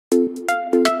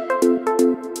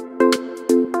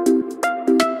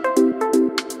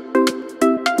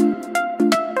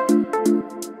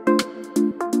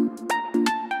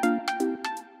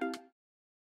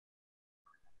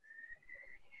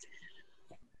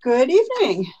Good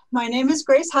evening. My name is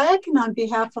Grace Hayek, and on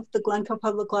behalf of the Glencoe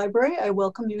Public Library, I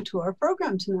welcome you to our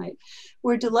program tonight.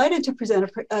 We're delighted to present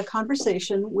a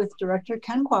conversation with director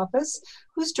Ken Kwapis,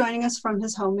 who's joining us from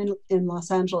his home in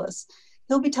Los Angeles.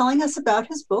 He'll be telling us about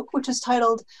his book, which is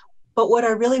titled, "But What I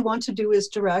Really Want to Do Is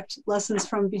Direct: Lessons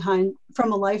from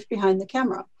a Life Behind the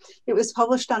Camera." It was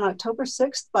published on October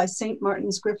 6th by St.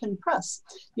 Martin's Griffin Press.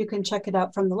 You can check it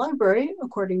out from the library,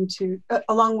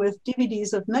 along with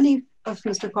DVDs of many of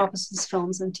Mr. Kwapis'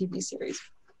 films and TV series.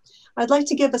 I'd like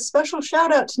to give a special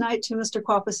shout out tonight to Mr.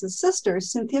 Kwapis' sister,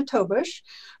 Cynthia Tobush,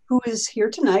 who is here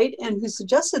tonight and who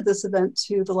suggested this event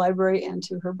to the library and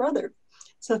to her brother.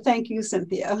 So thank you,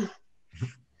 Cynthia.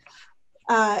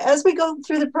 As we go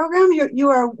through the program, you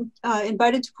are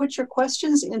invited to put your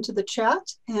questions into the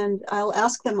chat, and I'll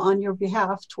ask them on your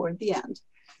behalf toward the end.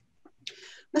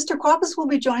 Mr. Kwapis will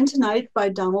be joined tonight by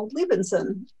Donald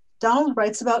Liebenson. Donald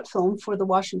writes about film for the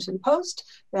Washington Post,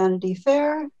 Vanity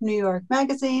Fair, New York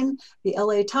Magazine, the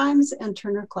LA Times, and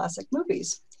Turner Classic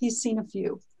Movies. He's seen a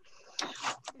few.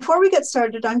 Before we get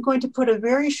started, I'm going to put a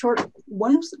very short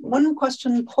one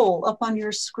question poll up on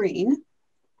your screen.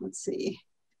 Let's see.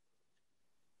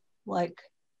 Like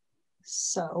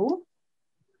so.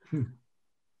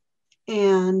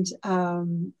 And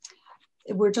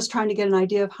we're just trying to get an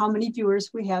idea of how many viewers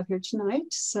we have here tonight.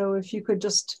 So if you could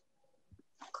just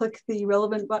click the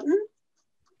relevant button.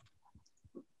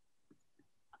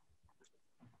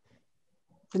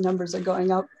 The numbers are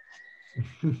going up.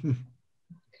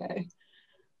 Okay.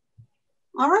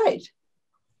 All right.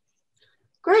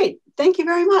 Great. Thank you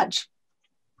very much.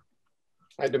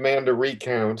 I demand a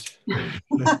recount.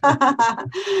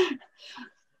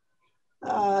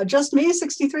 Just me,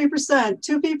 63%.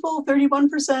 2 people,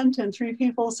 31%, and 3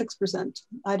 people, 6%.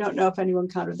 I don't know if anyone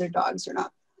counted their dogs or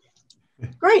not.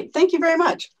 Great, thank you very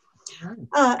much.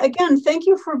 Again, thank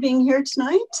you for being here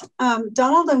tonight.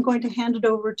 Donald, I'm going to hand it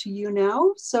over to you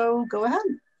now, so go ahead.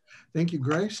 Thank you,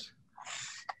 Grace.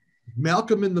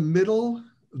 Malcolm in the Middle,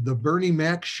 The Bernie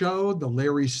Mac Show, The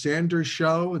Larry Sanders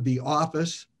Show, The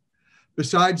Office.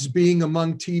 Besides being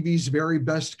among TV's very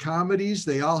best comedies,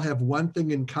 they all have one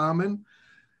thing in common.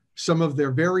 Some of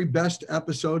their very best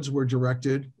episodes were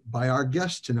directed by our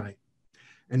guest tonight.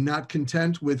 And not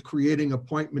content with creating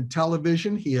appointment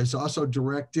television, he has also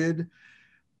directed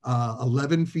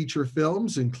 11 feature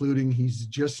films, including He's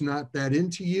Just Not That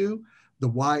Into You, the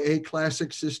YA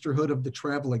classic Sisterhood of the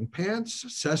Traveling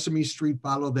Pants, Sesame Street,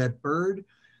 Follow That Bird,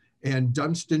 and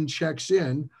Dunstan Checks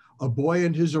In, a boy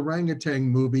and his orangutan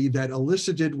movie that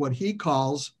elicited what he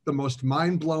calls the most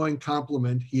mind-blowing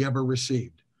compliment he ever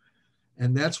received.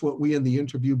 And that's what we in the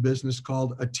interview business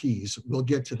called a tease. We'll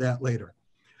get to that later.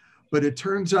 But it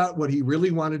turns out what he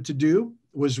really wanted to do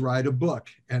was write a book.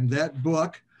 And that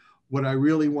book, What I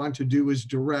Really Want to Do Is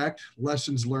Direct: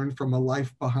 Lessons Learned from a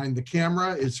Life Behind the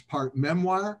Camera, is part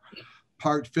memoir,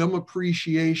 part film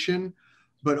appreciation,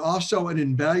 but also an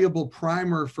invaluable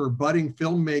primer for budding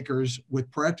filmmakers with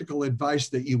practical advice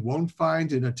that you won't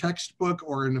find in a textbook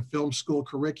or in a film school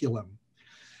curriculum.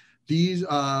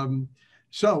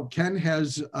 So Ken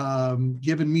has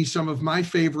given me some of my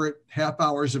favorite half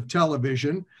hours of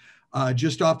television.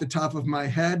 Just off the top of my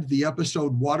head, the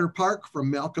episode Water Park from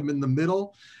Malcolm in the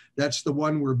Middle. That's the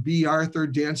one where B. Arthur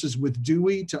dances with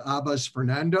Dewey to ABBA's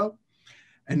Fernando.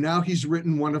 And now he's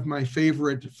written one of my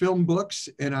favorite film books,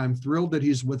 and I'm thrilled that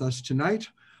he's with us tonight.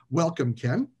 Welcome,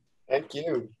 Ken. Thank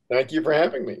you. Thank you for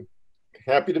having me.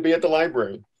 Happy to be at the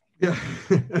library. Yeah.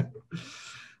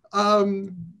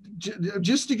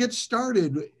 Just to get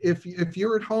started, if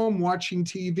you're at home watching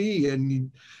TV and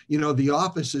you know The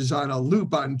Office is on a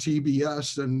loop on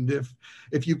TBS, and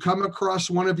if you come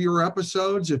across one of your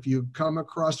episodes, if you come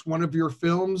across one of your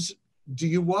films, do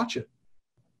you watch it?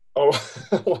 Oh,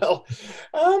 well,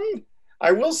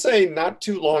 I will say not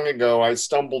too long ago, I I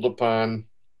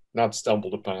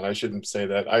shouldn't say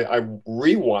that. I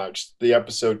rewatched the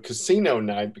episode Casino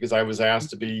Night because I was asked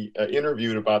to be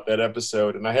interviewed about that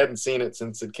episode, and I hadn't seen it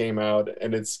since it came out.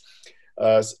 And it's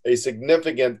a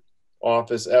significant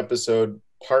Office episode,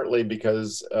 partly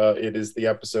because it is the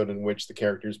episode in which the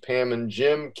characters Pam and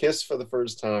Jim kiss for the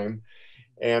first time.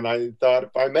 And I thought,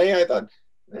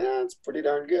 yeah, it's pretty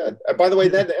darn good. By the way,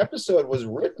 that episode was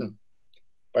written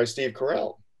by Steve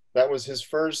Carell. That was his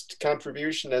first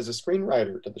contribution as a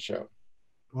screenwriter to the show.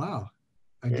 Wow,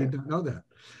 I did not know that.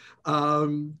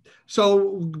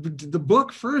 So the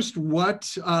book first,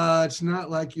 it's not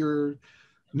like you're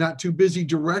not too busy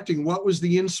directing. What was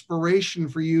the inspiration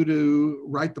for you to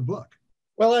write the book?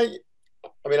 Well,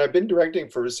 I mean, I've been directing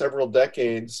for several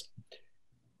decades,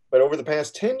 but over the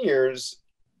past 10 years,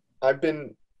 I've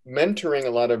been mentoring a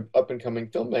lot of up and coming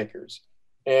filmmakers.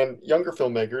 and younger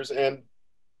filmmakers. And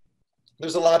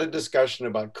there's a lot of discussion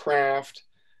about craft,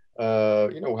 how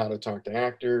to talk to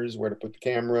actors, where to put the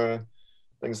camera,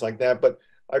 things like that. But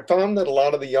I found that a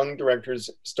lot of the young directors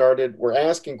were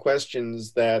asking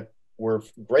questions that were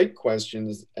great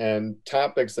questions and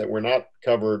topics that were not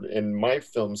covered in my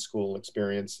film school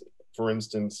experience. For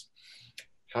instance,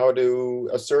 how to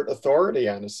assert authority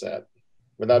on a set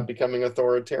without becoming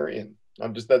authoritarian.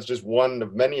 That's just one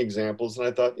of many examples. And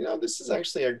I thought, this is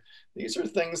actually these are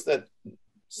things that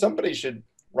somebody should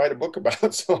write a book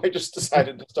about. So I just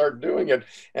decided to start doing it.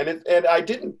 And I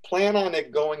didn't plan on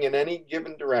it going in any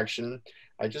given direction.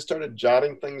 I just started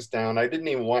jotting things down. I didn't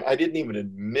even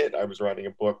admit I was writing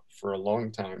a book for a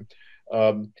long time.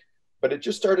 But it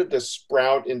just started to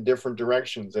sprout in different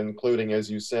directions, including, as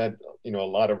you said, a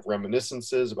lot of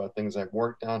reminiscences about things I've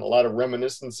worked on, a lot of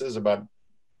reminiscences about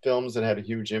films that had a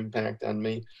huge impact on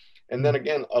me. And then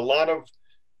again, a lot of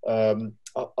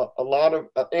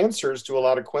answers to a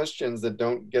lot of questions that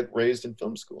don't get raised in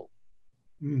film school.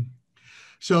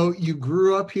 So you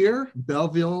grew up here,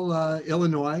 Belleville,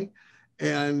 Illinois.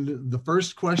 And the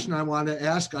first question I want to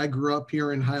ask, I grew up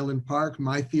here in Highland Park.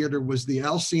 My theater was the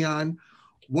Alcyon.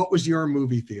 What was your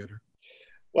movie theater?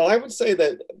 Well, I would say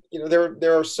that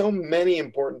there are so many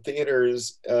important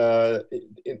theaters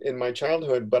in my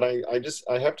childhood, but I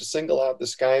have to single out the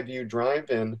Skyview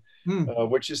Drive-In,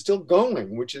 which is still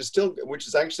going, which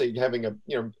is actually having a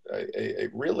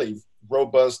really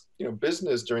robust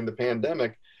business during the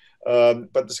pandemic.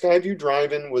 But the Skyview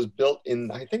Drive-In was built in,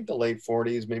 I think, the late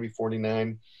 40s, maybe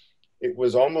 49. It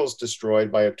was almost destroyed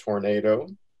by a tornado.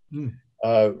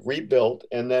 Rebuilt,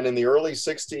 and then in the early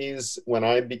 60s, when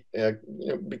I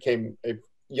became a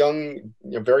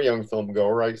very young film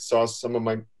goer, I saw some of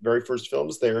my very first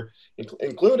films there,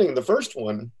 including the first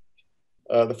one.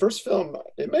 The first film,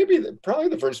 it may be probably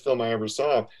the first film I ever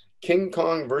saw, King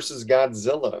Kong versus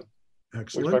Godzilla.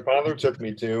 Excellent. Which my father took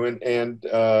me to, and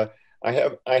I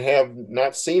have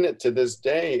not seen it to this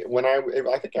day.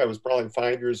 I think I was probably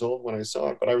 5 years old when I saw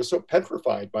it, but I was so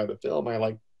petrified by the film.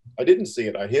 I didn't see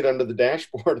it. I hid under the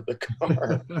dashboard of the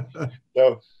car.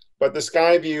 But the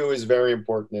Skyview is very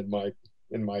important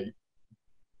in my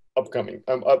upcoming,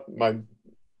 my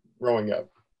growing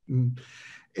up.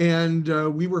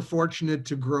 And we were fortunate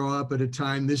to grow up at a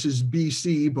time, this is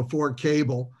BC, before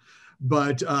cable,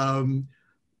 but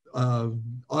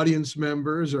audience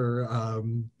members or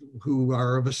who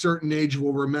are of a certain age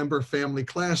will remember family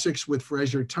classics with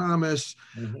Fraser Thomas,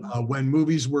 when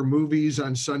movies were movies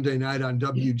on Sunday night on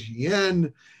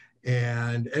WGN,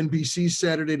 and NBC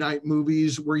Saturday Night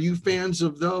Movies. Were you fans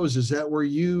of those? Is that where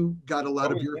you got a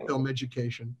lot of your film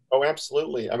education? Oh,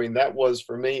 absolutely. I mean, that was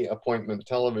for me appointment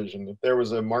television. If there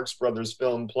was a Marx Brothers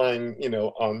film playing,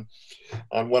 on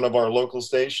one of our local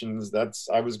stations,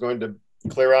 I was going to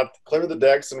clear the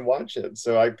decks and watch it.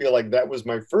 So I feel like that was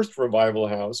my first revival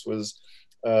house, was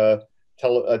a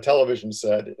television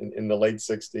set in the late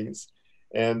 60s.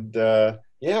 And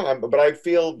but I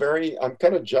feel I'm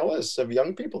kind of jealous of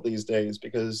young people these days,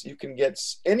 because you can get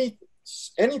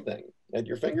anything at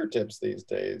your fingertips these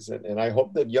days. And I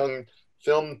hope that young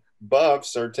film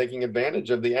buffs are taking advantage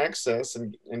of the access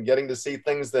and getting to see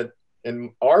things that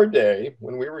in our day,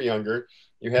 when we were younger,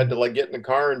 you had to get in a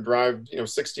car and drive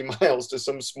 60 miles to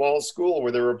some small school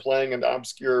where they were playing an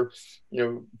obscure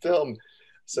film.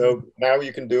 So now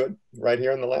you can do it right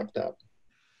here on the laptop.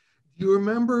 Do you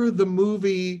remember the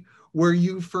movie where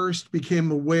you first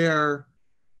became aware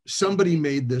somebody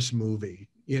made this movie?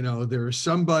 There's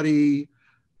somebody,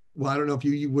 well, I don't know if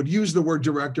you would use the word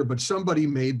director, but somebody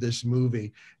made this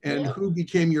movie. And who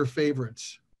became your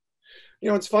favorites?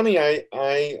 It's funny. I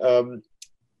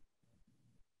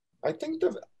think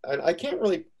I can't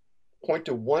really point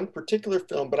to one particular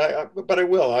film, but I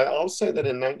will. I'll say that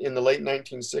in the late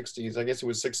 1960s, I guess it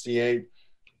was 68,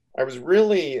 I was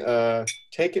really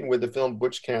taken with the film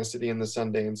Butch Cassidy and the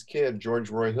Sundance Kid, George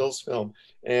Roy Hill's film,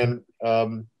 and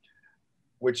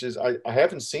which is, I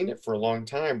haven't seen it for a long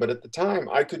time, but at the time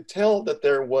I could tell that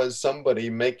there was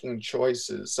somebody making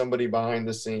choices, somebody behind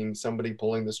the scenes, somebody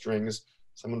pulling the strings,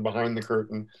 someone behind the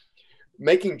curtain,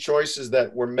 making choices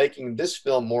that were making this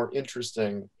film more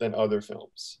interesting than other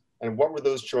films. And what were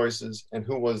those choices, and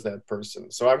who was that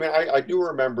person? So I mean, I do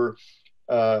remember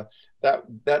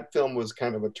that film was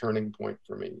kind of a turning point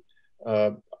for me.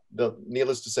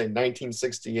 Needless to say,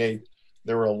 1968,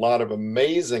 there were a lot of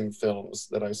amazing films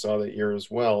that I saw that year as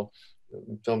well.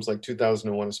 Films like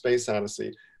 2001: A Space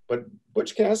Odyssey. But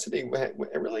Butch Cassidy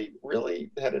really,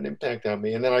 really had an impact on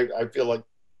me. And then I feel like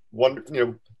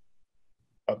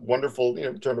a wonderful,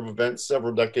 turn of events.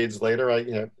 Several decades later,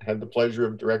 I had the pleasure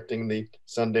of directing the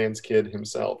Sundance Kid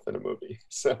himself in a movie.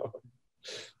 So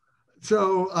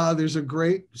there's a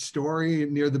great story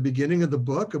near the beginning of the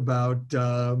book about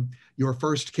your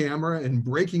first camera and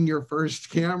breaking your first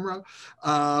camera.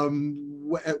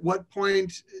 At what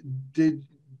point did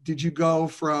you go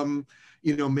from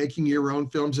making your own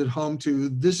films at home to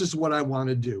this is what I want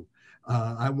to do?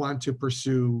 I want to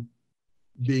pursue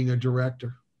being a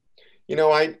director.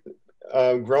 I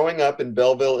growing up in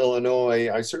Belleville,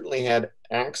 Illinois, I certainly had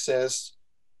access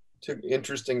to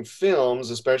interesting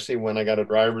films, especially when I got a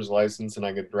driver's license and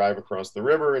I could drive across the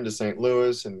river into St.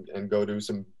 Louis and go to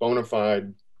some bona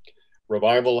fide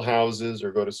revival houses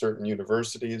or go to certain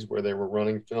universities where they were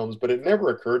running films. But it never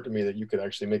occurred to me that you could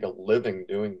actually make a living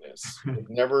doing this.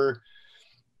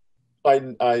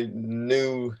 I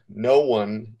knew no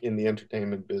one in the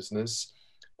entertainment business.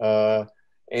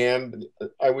 And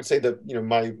I would say that,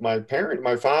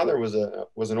 my father was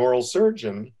an oral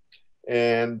surgeon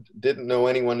and didn't know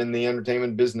anyone in the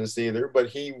entertainment business either,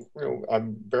 but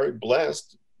I'm very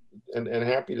blessed and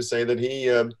happy to say that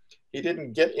he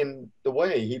didn't get in the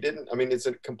way. It's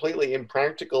a completely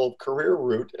impractical career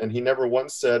route, and he never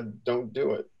once said, don't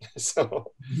do it.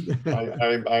 So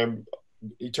I'm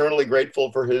eternally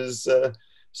grateful for his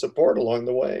support along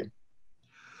the way.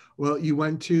 Well, you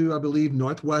went to, I believe,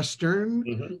 Northwestern,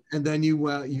 mm-hmm. and then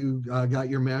you got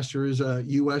your master's at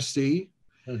USC.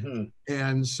 Mm-hmm.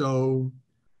 And so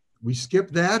we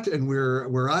skipped that, and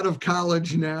we're out of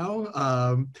college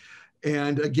now.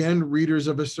 And again, readers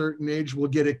of a certain age will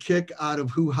get a kick out of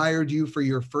who hired you for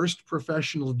your first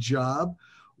professional job.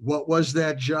 What was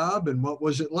that job, and what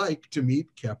was it like to meet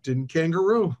Captain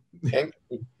Kangaroo?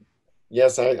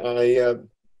 Yes,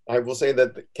 I will say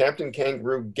that Captain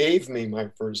Kangaroo gave me my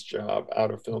first job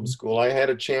out of film school. I had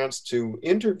a chance to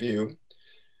interview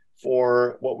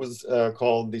for what was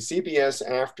called the CBS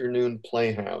Afternoon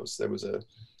Playhouse. There was a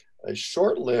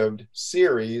short-lived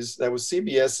series that was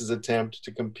CBS's attempt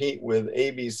to compete with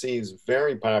ABC's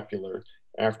very popular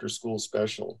after-school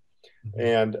special.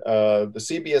 And the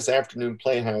CBS Afternoon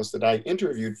Playhouse that I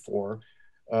interviewed for,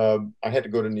 I had to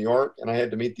go to New York and I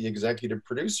had to meet the executive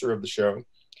producer of the show.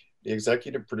 The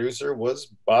executive producer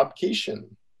was Bob Keeshan,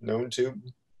 known to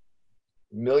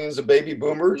millions of baby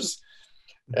boomers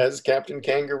as Captain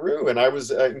Kangaroo. And I was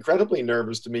incredibly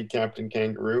nervous to meet Captain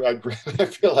Kangaroo. I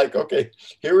feel like, okay,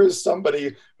 here is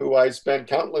somebody who I spent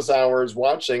countless hours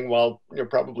watching while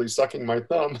probably sucking my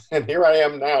thumb. And here I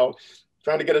am now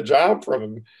trying to get a job from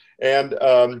him.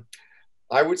 And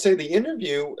I would say the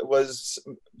interview was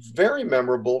very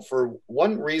memorable for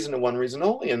one reason and one reason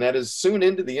only, and that is soon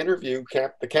into the interview,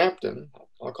 the captain,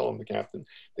 I'll call him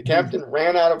the captain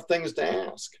ran out of things to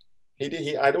ask.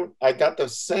 I got the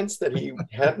sense that he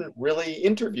hadn't really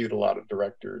interviewed a lot of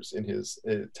directors in his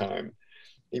time.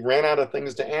 He ran out of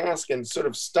things to ask and sort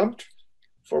of stumped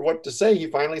for what to say. He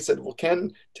finally said, well,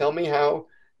 Ken, tell me how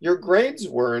your grades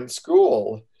were in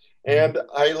school. And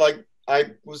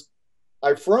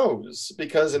I froze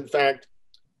because, in fact,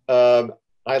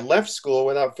 I left school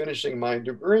without finishing my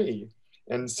degree,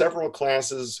 and several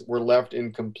classes were left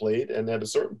incomplete. And at a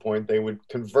certain point, they would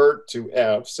convert to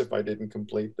Fs if I didn't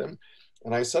complete them.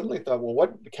 And I suddenly thought, well,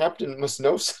 the captain must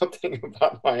know something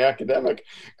about my academic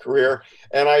career.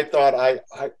 And I thought,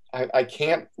 I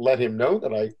can't let him know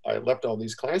that I left all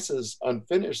these classes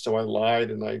unfinished. So I lied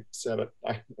and I said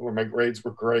my grades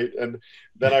were great. And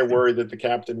then I worried that the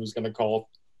captain was going to call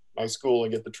my school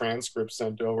and get the transcript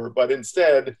sent over, but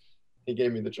instead he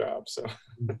gave me the job. So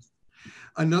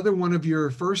another one of your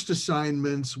first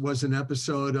assignments was an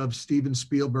episode of Steven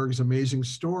Spielberg's Amazing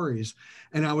Stories.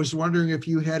 And I was wondering if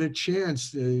you had a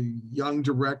chance, a young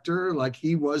director like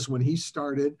he was when he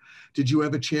started, did you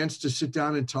have a chance to sit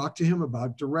down and talk to him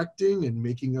about directing and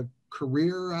making a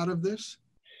career out of this?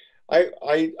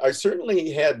 I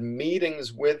certainly had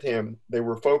meetings with him. They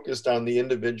were focused on the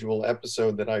individual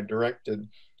episode that I directed.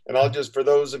 And I'll just, for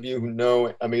those of you who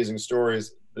know Amazing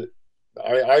Stories,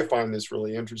 I find this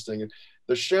really interesting.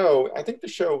 I think the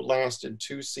show lasted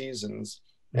 2 seasons,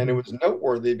 and it was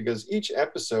noteworthy because each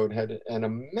episode had an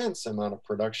immense amount of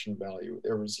production value.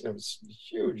 There was,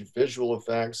 huge visual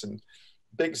effects and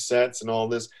big sets and all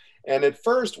this. And at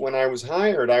first, when I was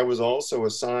hired, I was also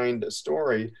assigned a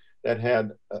story that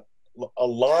had a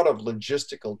lot of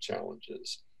logistical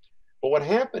challenges. But what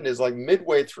happened is, like,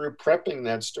 midway through prepping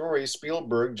that story,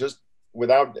 Spielberg, just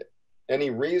without any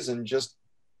reason, just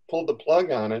pulled the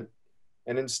plug on it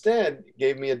and instead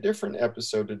gave me a different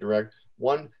episode to direct,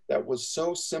 one that was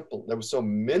so simple, that was so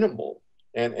minimal,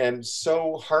 and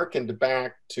so harkened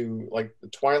back to like the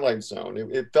Twilight Zone.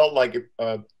 It felt like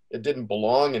it didn't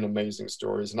belong in Amazing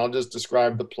Stories. And I'll just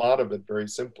describe the plot of it very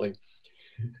simply.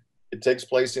 It takes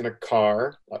place in a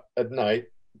car at night.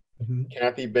 Mm-hmm.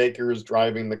 Kathy Baker is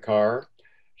driving the car.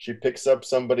 She picks up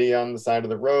somebody on the side of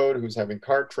the road who's having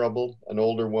car trouble, an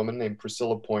older woman named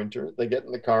Priscilla Pointer. They get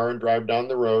in the car and drive down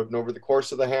the road. And over the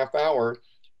course of the half hour,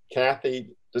 Kathy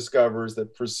discovers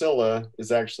that Priscilla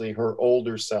is actually her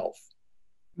older self.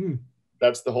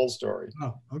 That's the whole story.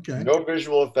 Oh, okay. No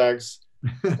visual effects.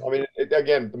 I mean,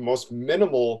 again, the most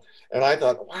minimal. And I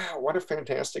thought, wow, what a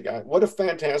fantastic guy. What a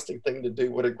fantastic thing to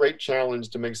do. What a great challenge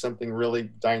to make something really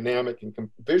dynamic and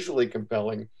visually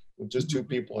compelling with just two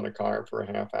people in a car for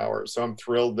a half hour. So I'm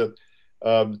thrilled that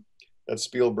that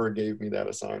Spielberg gave me that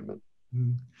assignment.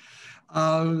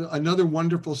 Another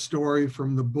wonderful story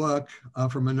from the book,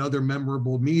 from another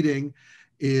memorable meeting,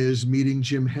 is meeting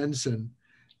Jim Henson.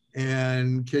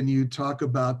 And can you talk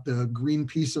about the green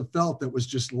piece of felt that was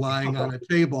just lying on a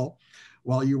table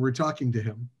while you were talking to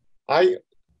him? I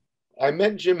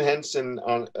met Jim Henson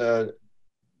on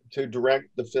to direct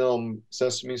the film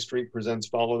Sesame Street Presents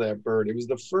Follow That Bird. It was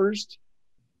the first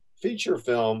feature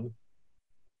film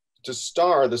to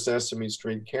star the Sesame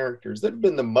Street characters. There'd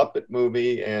been the Muppet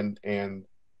movie, and I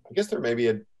guess there may be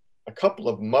a couple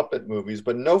of Muppet movies,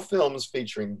 but no films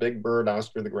featuring Big Bird,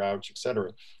 Oscar the Grouch,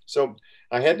 etc. So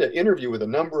I had to interview with a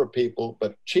number of people,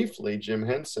 but chiefly Jim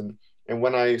Henson. And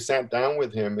when I sat down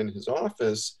with him in his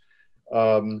office,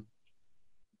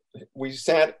 we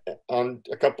sat on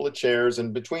a couple of chairs,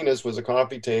 and between us was a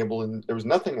coffee table, and there was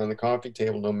nothing on the coffee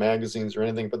table, no magazines or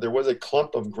anything, but there was a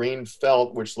clump of green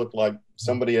felt, which looked like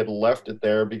somebody had left it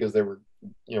there because they were,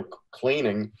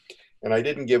 cleaning, and I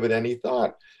didn't give it any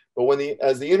thought. But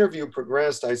as the interview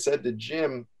progressed, I said to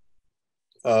Jim,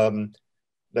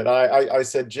 that I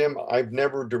said, Jim, I've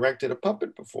never directed a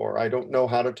puppet before. I don't know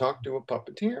how to talk to a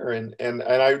puppeteer. And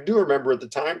I do remember at the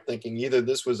time thinking either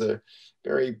this was a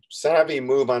very savvy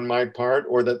move on my part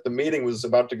or that the meeting was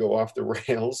about to go off the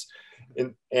rails.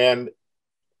 And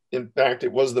in fact,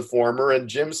 it was the former. And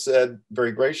Jim said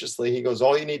very graciously, he goes,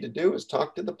 all you need to do is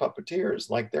talk to the puppeteers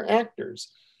like they're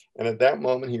actors. And at that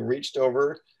moment, he reached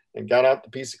over and got out the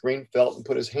piece of green felt and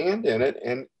put his hand in it.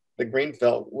 And the green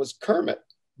felt was Kermit.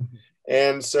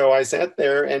 And so I sat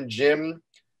there and Jim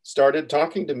started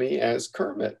talking to me as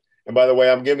Kermit. And by the way,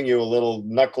 I'm giving you a little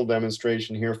knuckle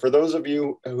demonstration here. For those of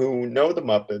you who know the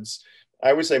Muppets,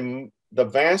 I would say the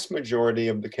vast majority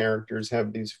of the characters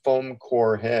have these foam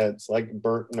core heads, like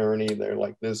Bert and Ernie, they're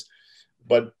like this.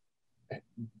 But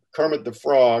Kermit the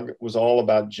Frog was all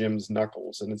about Jim's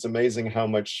knuckles. And it's amazing how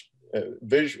much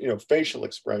facial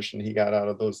expression he got out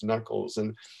of those knuckles.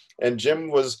 And Jim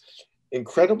was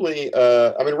incredibly,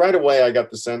 right away I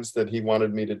got the sense that he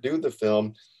wanted me to do the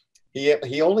film.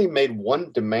 He only made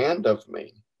one demand of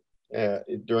me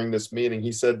during this meeting.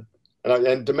 He said,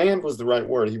 and demand was the right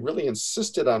word, he really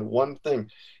insisted on one thing.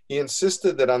 He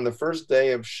insisted that on the first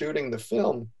day of shooting the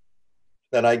film,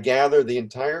 that I gather the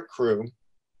entire crew,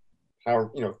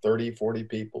 30, 40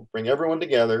 people, bring everyone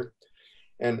together.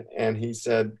 And he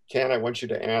said, Ken, I want you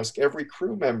to ask every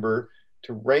crew member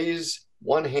to raise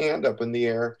one hand up in the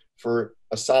air for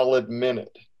a solid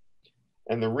minute.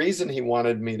 And the reason he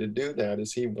wanted me to do that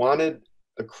is he wanted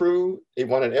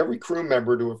every crew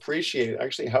member to appreciate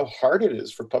actually how hard it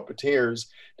is for puppeteers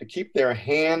to keep their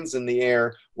hands in the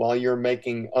air while you're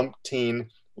making umpteen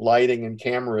lighting and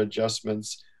camera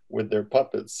adjustments with their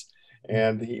puppets.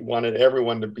 And he wanted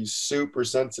everyone to be super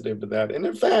sensitive to that. And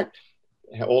in fact,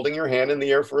 holding your hand in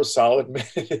the air for a solid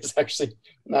minute is actually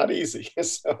not easy.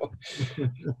 So,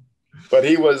 but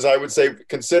he was, I would say,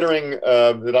 considering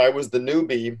that I was the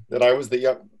newbie, that I was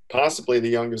possibly the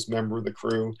youngest member of the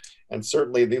crew, and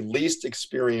certainly the least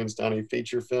experienced on a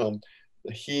feature film,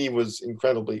 he was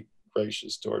incredibly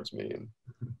gracious towards me. And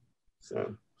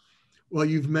so, well,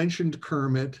 you've mentioned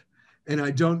Kermit, and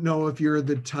I don't know if you're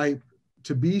the type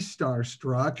to be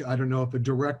starstruck. I don't know if a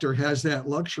director has that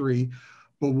luxury.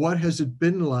 But what has it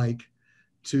been like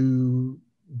to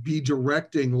be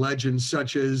directing legends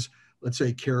such as, let's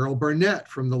say, Carol Burnett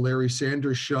from The Larry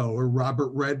Sanders Show, or Robert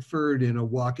Redford in A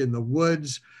Walk in the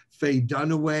Woods, Faye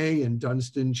Dunaway in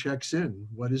Dunstan Checks In?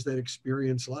 What is that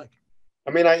experience like?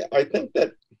 I think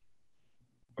that,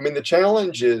 the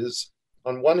challenge is,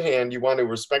 on one hand, you want to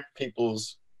respect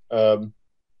people's,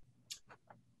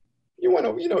 you want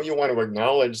to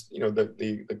acknowledge,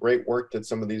 the great work that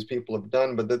some of these people have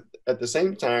done, but that at the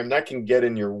same time, that can get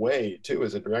in your way too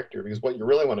as a director, because what you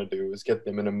really want to do is get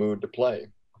them in a mood to play.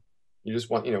 You just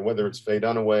want, whether it's Faye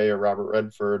Dunaway or Robert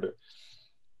Redford,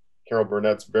 Carol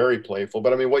Burnett's very playful,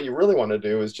 but what you really want to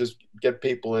do is just get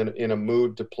people in a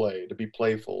mood to play, to be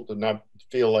playful, to not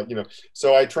feel like,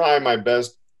 so I try my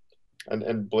best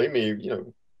and believe me, you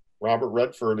know, Robert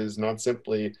Redford is not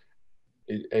simply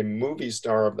a movie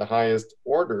star of the highest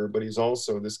order, but he's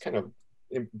also this kind of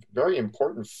very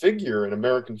important figure in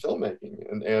American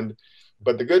filmmaking.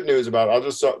 But the good news about,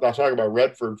 I'll talk about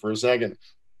Redford for a second.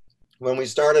 When we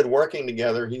started working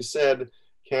together, he said,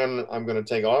 Ken, I'm going to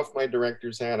take off my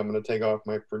director's hat. I'm going to take off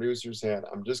my producer's hat.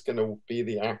 I'm just going to be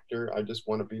the actor. I just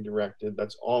want to be directed.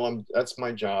 That's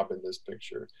my job in this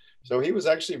picture. So he was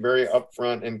actually very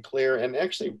upfront and clear, and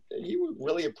actually he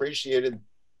really appreciated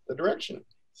the direction.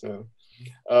 So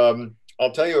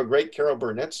I'll tell you a great Carol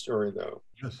Burnett story though.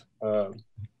 Yes. At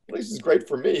least it's great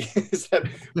for me, is that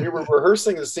we were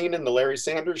rehearsing a scene in the Larry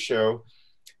Sanders Show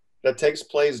that takes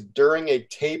place during a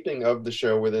taping of the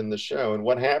show within the show. And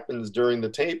what happens during the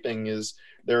taping is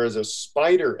there is a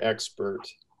spider expert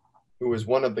who is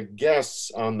one of the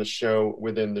guests on the show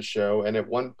within the show. And at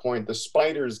one point, the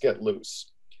spiders get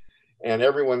loose and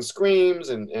everyone screams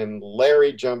and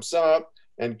Larry jumps up,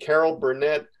 and Carol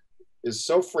Burnett is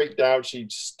so freaked out, she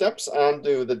steps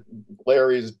onto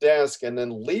Larry's desk and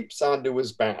then leaps onto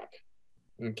his back.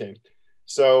 Okay.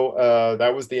 So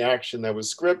that was the action that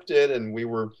was scripted, and we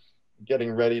were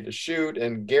getting ready to shoot,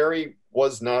 and Gary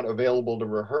was not available to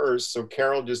rehearse. So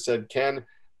Carol just said, Ken,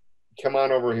 come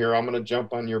on over here. I'm going to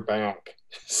jump on your back.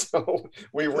 So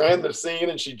we ran the scene,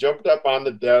 and she jumped up on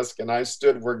the desk, and I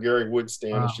stood where Gary would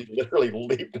stand. Wow. And she literally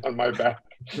leaped on my back.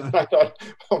 And I thought,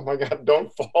 oh my God, don't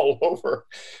fall over,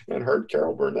 and hurt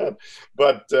Carol Burnett.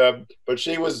 But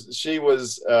she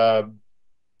was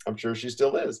I'm sure she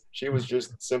still is. She was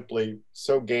just simply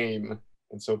so game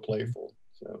and so playful.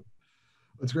 So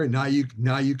that's great. Now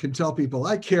you can tell people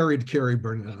I carried Carrie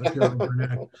Burnett. Carol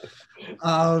Burnett.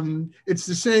 It's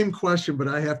the same question, but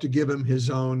I have to give him his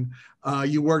own.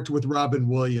 You worked with Robin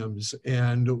Williams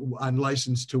and on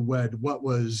License to Wed. What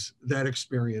was that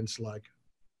experience like?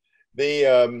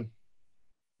 I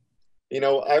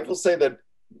will say that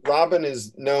Robin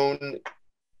is known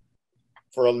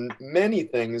for many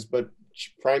things, but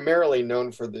primarily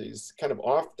known for these kind of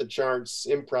off the charts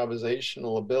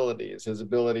improvisational abilities, his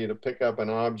ability to pick up an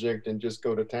object and just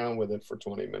go to town with it for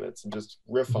 20 minutes and just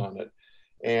riff on it.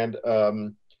 And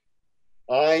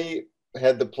I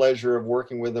had the pleasure of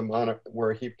working with him on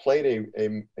where he played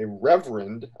a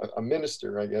reverend, a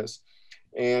minister, I guess,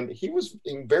 and he was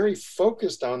very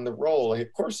focused on the role.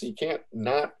 Of course, he can't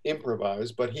not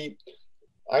improvise, but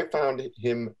I found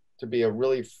him to be a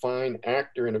really fine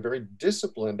actor and a very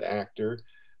disciplined actor.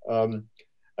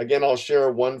 Again, I'll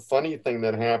share one funny thing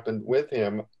that happened with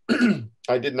him.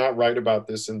 I did not write about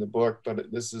this in the book,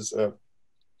 but this is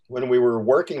when we were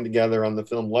working together on the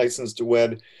film License to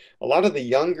Wed, a lot of the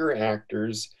younger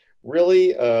actors,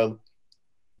 really, all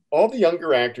the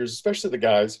younger actors, especially the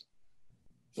guys,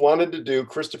 wanted to do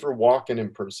Christopher Walken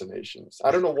impersonations.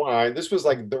 I don't know why. This was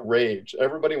like the rage.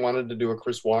 Everybody wanted to do a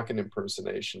Chris Walken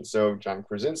impersonation. So John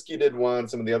Krasinski did one.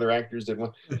 Some of the other actors did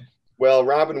one. Well,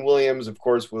 Robin Williams, of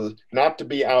course, was not to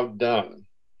be outdone,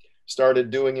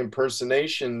 started doing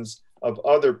impersonations of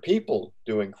other people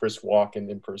doing Chris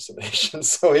Walken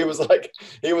impersonations. So he was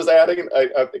adding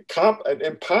an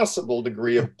impossible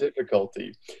degree of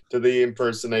difficulty to the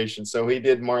impersonation. So he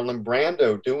did Marlon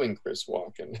Brando doing Chris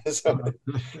Walken. And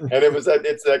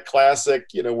it's that classic,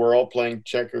 we're all playing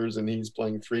checkers and he's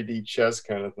playing 3D chess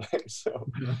kind of thing.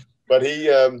 So, but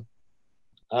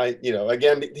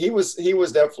again, he was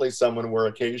definitely someone where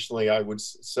occasionally I would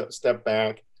step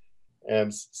back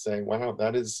and say, wow,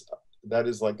 that is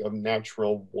like a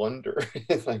natural wonder,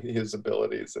 like his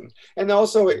abilities. And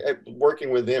also working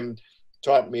with him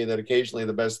taught me that occasionally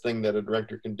the best thing that a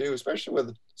director can do, especially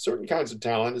with certain kinds of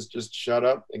talent, is just shut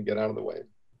up and get out of the way.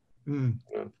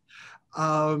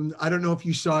 I don't know if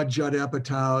you saw Judd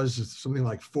Apatow's something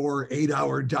like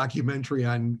 8-hour documentary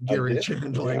on Gary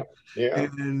Chandling. Yeah.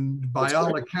 And by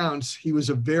all accounts, he was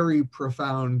a very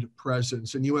profound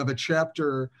presence. And you have a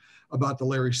chapter about the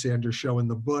Larry Sanders Show in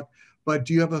the book. But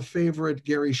do you have a favorite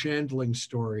Gary Chandling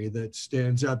story that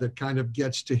stands out, that kind of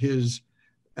gets to his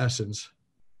essence?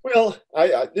 Well,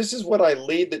 this is what I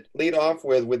lead off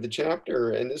with the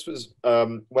chapter. And this was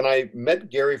when I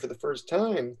met Gary for the first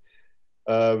time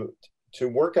to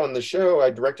work on the show.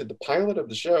 I directed the pilot of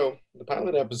the show, the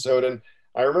pilot episode. And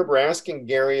I remember asking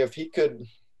Gary if he could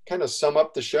kind of sum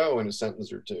up the show in a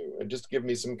sentence or two and just give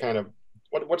me some kind of,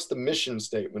 what's the mission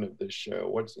statement of this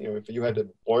show? If you had to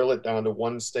boil it down to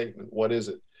one statement, what is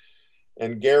it?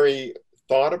 And Gary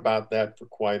thought about that for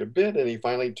quite a bit. And he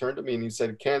finally turned to me and he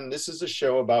said, Ken, this is a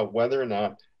show about whether or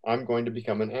not I'm going to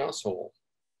become an asshole.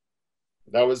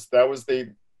 That was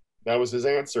his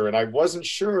answer. And I wasn't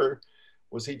sure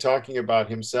was he talking about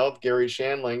himself, Gary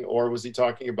Shandling, or was he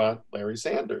talking about Larry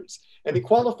Sanders? And he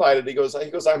qualified it. He goes,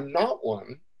 I'm not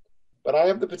one, but I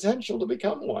have the potential to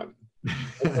become one.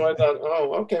 And so I thought,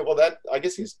 oh, okay, well, I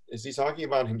guess is he talking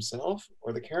about himself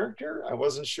or the character? I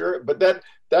wasn't sure, but that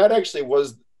actually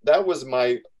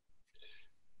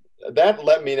that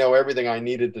let me know everything I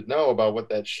needed to know about what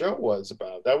that show was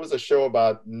about. That was a show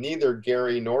about neither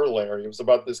Gary nor Larry. It was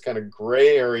about this kind of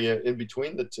gray area in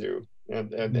between the two,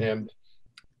 and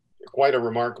quite a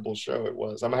remarkable show it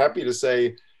was. I'm happy to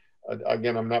say,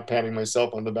 again, I'm not patting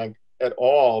myself on the back at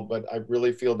all, but I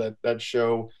really feel that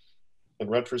show, in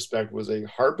retrospect, was a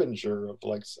harbinger of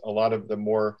like a lot of the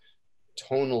more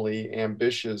tonally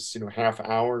ambitious,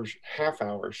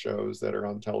 half-hour shows that are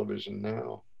on television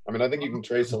now. I mean, I think you can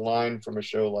trace a line from a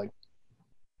show like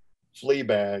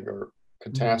Fleabag or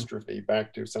Catastrophe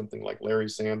back to something like Larry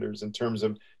Sanders in terms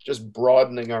of just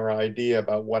broadening our idea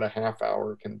about what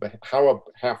how a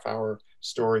half-hour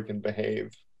story can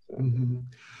behave. Mm-hmm.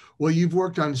 Well, you've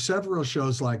worked on several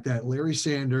shows like that. Larry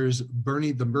Sanders,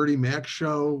 the Bernie Mac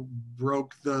show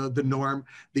broke the norm.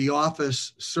 The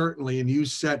Office, certainly, and you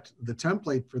set the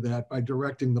template for that by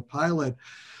directing the pilot.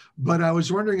 But I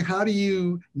was wondering, how do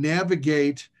you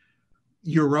navigate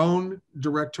your own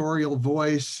directorial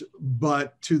voice,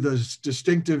 but to the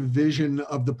distinctive vision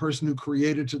of the person who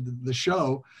created the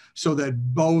show, so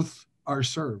that both are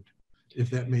served, if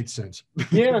that made sense?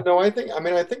 Yeah, no, I think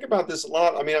about this a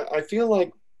lot. I mean, I feel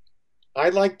like I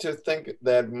like to think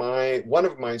that one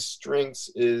of my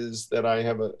strengths is that I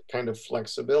have a kind of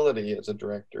flexibility as a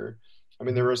director. I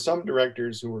mean, there are some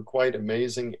directors who are quite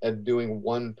amazing at doing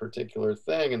one particular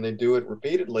thing, and they do it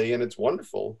repeatedly, and it's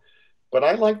wonderful. But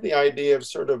I like the idea of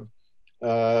sort of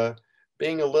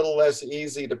being a little less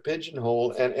easy to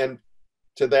pigeonhole, and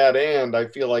to that end, I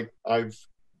feel like I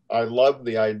love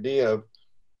the idea of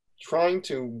trying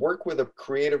to work with a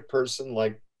creative person,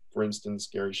 like, for instance,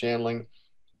 Gary Shandling,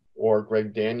 or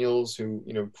Greg Daniels, who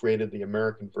created the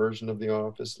American version of The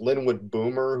Office, Linwood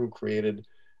Boomer, who created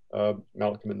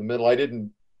Malcolm in the Middle. I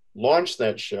didn't launch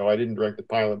that show. I didn't direct the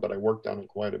pilot, but I worked on it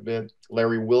quite a bit.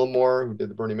 Larry Wilmore, who did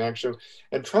the Bernie Mac show,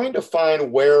 and trying to find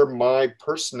where my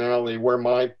personality, where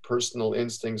my personal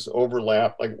instincts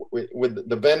overlap, like with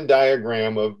the Venn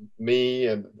diagram of me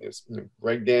and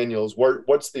Greg Daniels,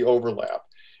 what's the overlap?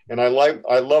 And I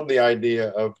love the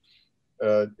idea of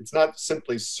it's not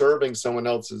simply serving someone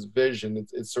else's vision.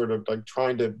 It's sort of like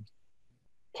trying to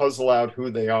puzzle out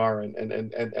who they are, and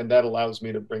that allows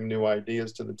me to bring new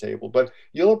ideas to the table. But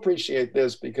you'll appreciate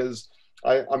this, because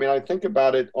I think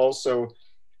about it also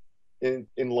in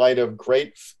light of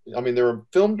there are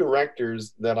film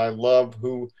directors that I love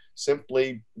who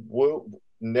simply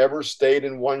never stayed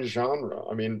in one genre.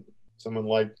 I mean, someone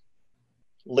like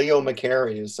Leo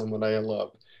McCarey is someone I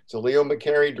love. So Leo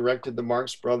McCarey directed the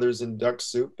Marx Brothers in Duck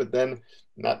Soup, but then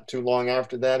not too long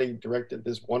after that, he directed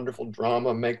this wonderful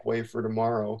drama, Make Way for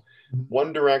Tomorrow.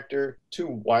 One director, two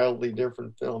wildly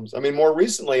different films. I mean, more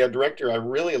recently, a director I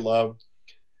really love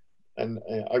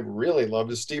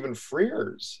is Stephen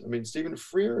Frears. I mean, Stephen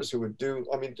Frears, who would do,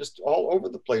 just all over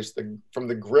the place, from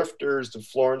The Grifters to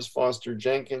Florence Foster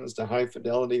Jenkins to High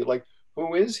Fidelity. Like,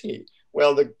 who is he?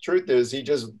 Well, the truth is, he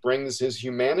just brings his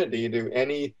humanity to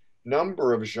any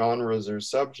number of genres or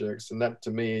subjects, and that to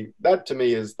me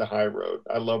is the high road.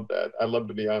 I love that. I love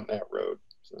to be on that road.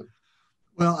 So.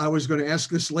 Well, I was going to ask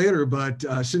this later, but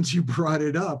since you brought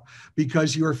it up,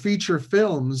 because your feature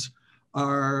films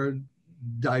are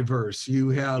diverse. You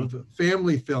have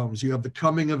family films, you have the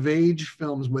coming of age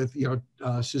films with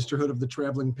Sisterhood of the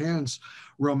Traveling Pants,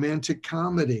 romantic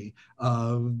comedy,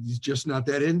 Just Not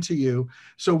That Into You.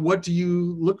 So what do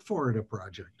you look for in a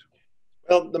project?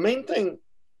 Well, the main thing,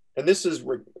 and this is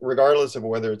regardless of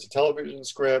whether it's a television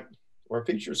script or a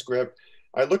feature script,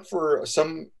 I look for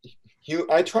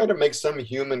I try to make some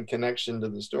human connection to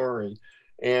the story.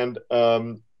 And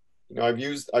I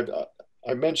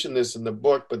mentioned this in the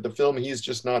book, but the film He's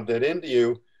Just Not That Into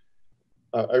You,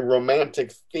 a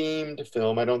romantic themed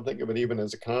film, I don't think of it even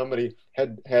as a comedy,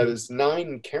 has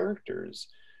 9 characters.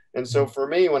 And so for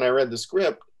me, when I read the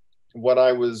script, what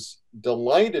I was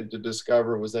delighted to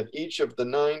discover was that each of the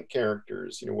 9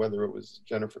 characters, whether it was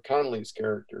Jennifer Connelly's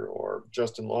character or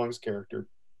Justin Long's character,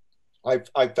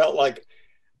 I felt like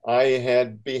I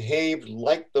had behaved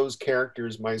like those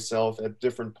characters myself at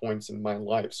different points in my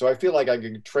life. So I feel like I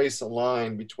could trace a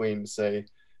line between, say,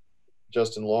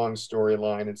 Justin Long's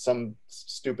storyline and some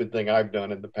stupid thing I've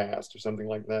done in the past or something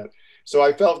like that. So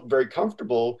I felt very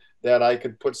comfortable that I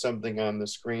could put something on the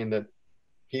screen that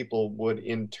people would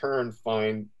in turn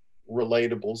find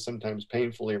relatable, sometimes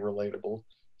painfully relatable,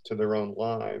 to their own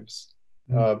lives.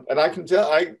 And I can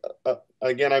tell,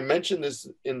 again, I mentioned this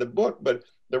in the book, but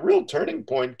the real turning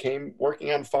point came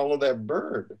working on Follow That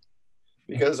Bird,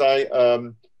 because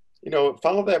Follow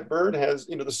That Bird has,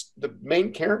 the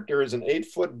main character is an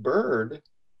 8-foot bird.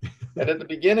 And at the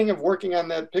beginning of working on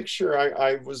that picture,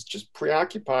 I was just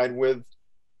preoccupied with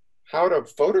how to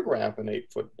photograph an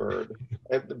 8-foot bird.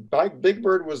 And the big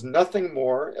bird was nothing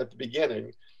more at the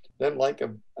beginning than like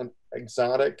an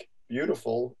exotic,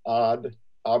 beautiful, odd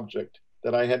object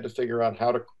that I had to figure out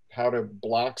how to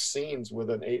block scenes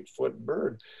with an 8-foot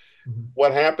bird. Mm-hmm.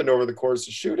 What happened over the course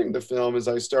of shooting the film is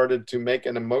I started to make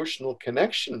an emotional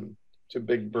connection to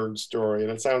Big Bird's story.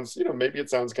 And it sounds, maybe it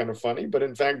sounds kind of funny, but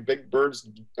in fact, Big Bird's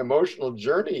emotional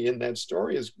journey in that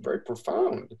story is very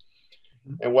profound.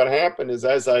 Mm-hmm. And what happened is,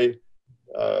 as I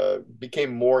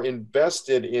became more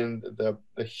invested in the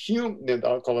human,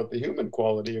 I'll call it the human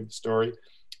quality of the story,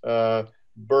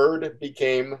 Bird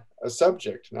became a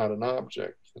subject, not an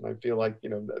object. And I feel like,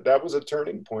 that was a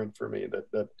turning point for me,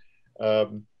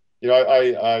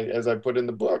 as I put in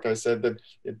the book, I said that,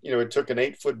 it took an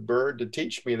 8-foot bird to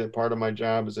teach me that part of my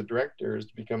job as a director is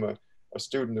to become a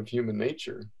student of human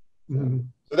nature. Mm-hmm.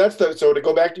 So to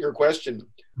go back to your question,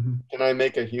 mm-hmm. Can I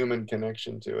make a human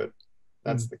connection to it?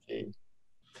 That's mm-hmm. the key.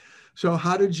 So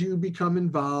how did you become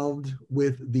involved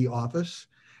with The Office?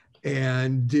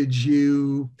 And did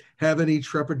you have any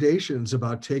trepidations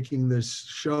about taking this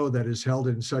show that is held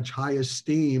in such high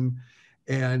esteem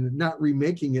and not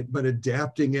remaking it, but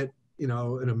adapting it,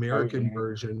 an American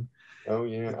version? Oh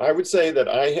yeah, I would say that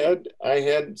I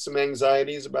had some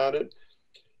anxieties about it.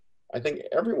 I think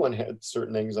everyone had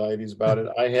certain anxieties about it.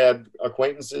 I had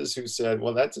acquaintances who said,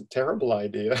 "Well, that's a terrible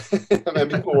idea." I mean,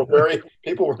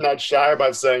 people were not shy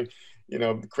about saying,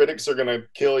 the critics are going to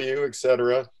kill you,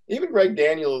 etc. Even Greg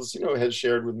Daniels, has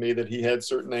shared with me that he had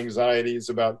certain anxieties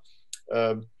about,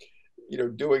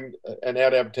 doing an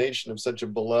adaptation of such a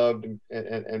beloved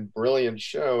and brilliant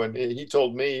show. And he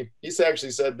told me, he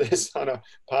actually said this on a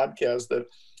podcast, that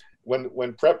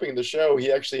when prepping the show,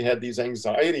 he actually had these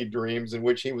anxiety dreams in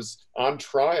which he was on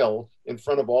trial in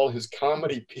front of all his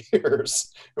comedy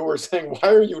peers who were saying, "Why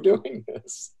are you doing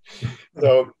this?"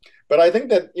 So, but I think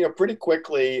that, pretty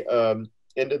quickly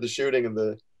into the shooting of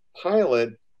the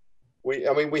pilot,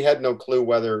 we had no clue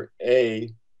whether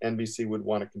NBC would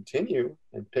want to continue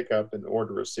and pick up and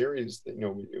order a series that,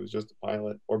 it was just a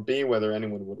pilot, or B, whether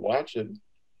anyone would watch it.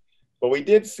 But we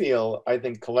did feel, I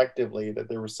think collectively, that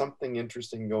there was something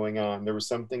interesting going on. There was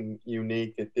something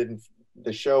unique.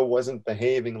 The show wasn't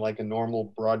behaving like a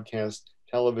normal broadcast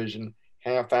television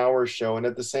half-hour show. And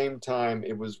at the same time,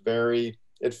 it felt very,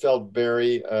 it felt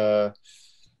very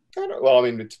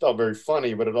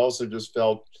funny, but it also just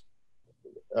felt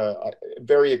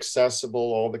very accessible.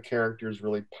 All the characters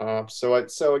really popped.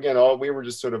 So again, we were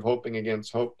just sort of hoping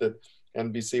against hope that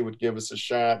NBC would give us a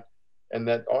shot, and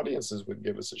that audiences would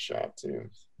give us a shot too.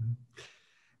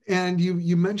 And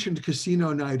you mentioned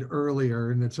Casino Night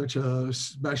earlier, and it's such a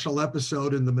special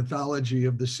episode in the mythology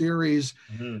of the series.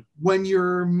 Mm-hmm. When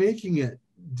you're making it,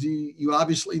 you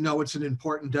obviously know it's an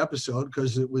important episode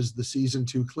because it was the season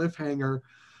 2 cliffhanger,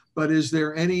 but is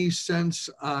there any sense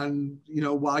on,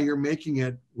 while you're making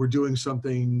it, we're doing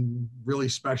something really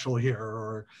special here,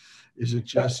 or is it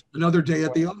just another day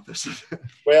at the office?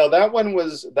 Well, that one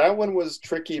was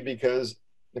tricky because,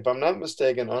 if I'm not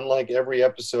mistaken, unlike every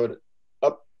episode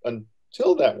up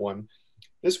until that one,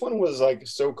 this one was like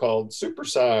so-called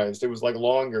supersized. It was like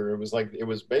longer. It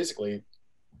was basically,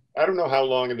 I don't know how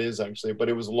long it is actually, but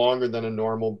it was longer than a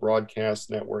normal broadcast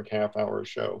network half-hour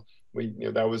show.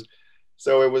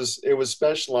 So it was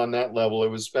special on that level. It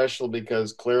was special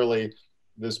because clearly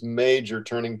this major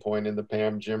turning point in the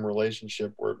Pam Jim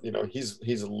relationship, where he's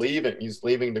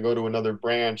leaving to go to another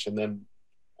branch, and then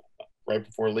right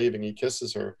before leaving he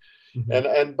kisses her.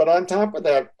 Mm-hmm. But on top of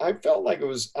that, I felt like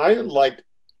I liked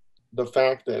the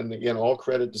fact that, and again, all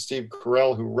credit to Steve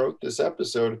Carell who wrote this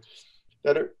episode,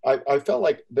 that I felt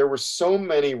like there were so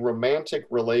many romantic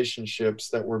relationships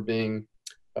that were being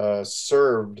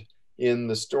served in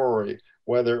the story,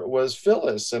 whether it was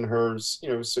Phyllis and her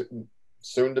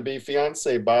soon-to-be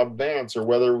fiance Bob Vance, or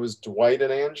whether it was Dwight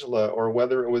and Angela, or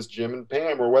whether it was Jim and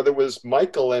Pam, or whether it was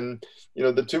Michael and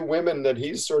the two women that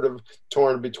he's sort of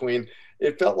torn between.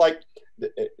 It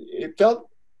felt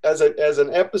as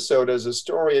an episode, as a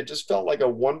story, it just felt like a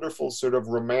wonderful sort of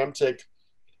romantic,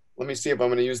 let me see if I'm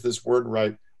going to use this word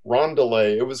right,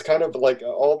 rondelay. It was kind of like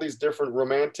all these different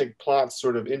romantic plots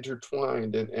sort of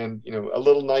intertwined, and a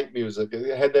little night music.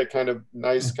 It had that kind of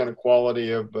nice kind of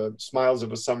quality of Smiles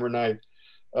of a Summer Night.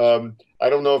 I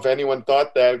don't know if anyone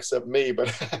thought that except me, but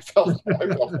I felt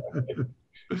that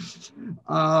way.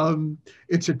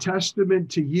 It's a testament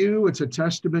to you. It's a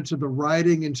testament to the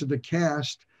writing and to the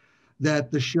cast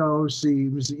that the show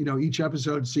seems, each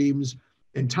episode seems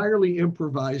entirely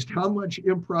improvised. How much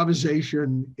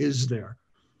improvisation is there?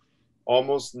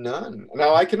 Almost none.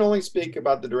 Now I can only speak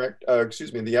about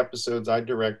the episodes I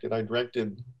directed. I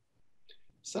directed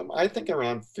some, I think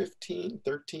around 13,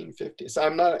 15. So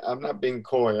I'm not being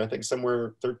coy. I think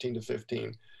somewhere 13 to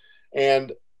 15.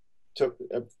 And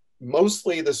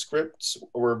mostly the scripts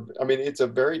were, it's a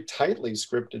very tightly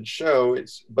scripted show.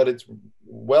 But it's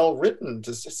well written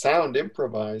to sound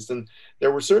improvised. And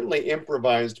there were certainly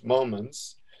improvised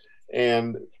moments.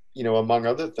 And, among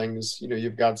other things,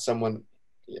 you've got someone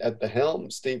at the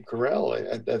helm, Steve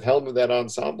Carell, at the helm of that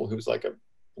ensemble, who's like a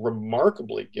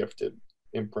remarkably gifted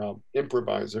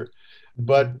improviser.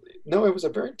 But no, it was a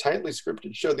very tightly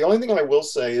scripted show. The only thing I will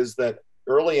say is that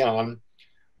early on,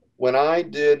 when I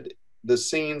did the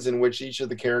scenes in which each of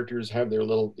the characters have their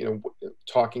little,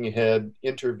 talking head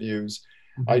interviews,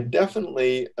 I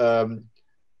definitely,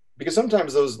 because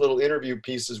sometimes those little interview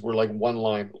pieces were like one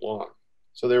line long.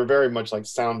 So they were very much like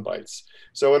sound bites.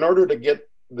 So in order to get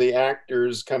the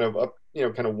actors kind of up,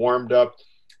 kind of warmed up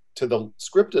to the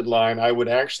scripted line, I would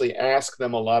actually ask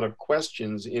them a lot of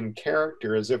questions in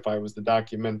character as if I was the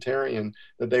documentarian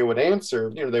that they would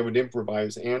answer. They would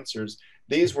improvise answers.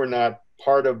 These were not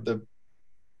part of the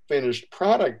finished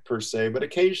product per se, but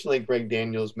occasionally Greg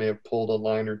Daniels may have pulled a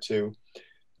line or two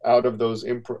out of those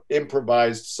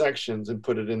improvised sections and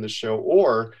put it in the show,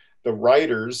 or the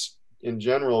writers in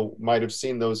general might have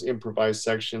seen those improvised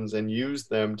sections and used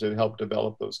them to help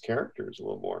develop those characters a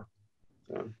little more.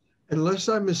 So. Unless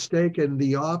I'm mistaken,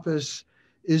 The Office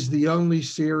is the only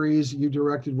series you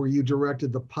directed where you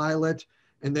directed the pilot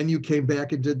and then you came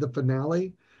back and did the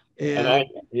finale. And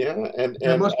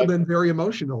that must have been very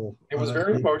emotional. It was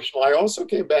very emotional. I also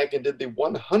came back and did the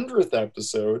 100th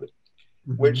episode,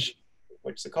 which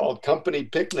what's it called? Company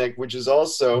Picnic, which is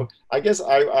also, I guess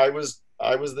I was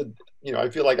the, I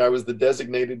feel like I was the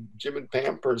designated Jim and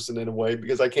Pam person in a way,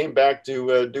 because I came back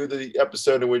to do the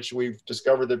episode in which we've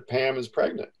discovered that Pam is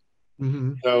pregnant.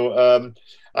 So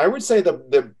I would say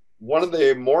the one of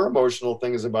the more emotional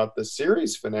things about the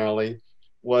series finale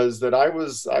was that I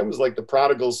was like the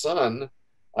prodigal son.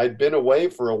 I'd been away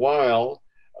for a while,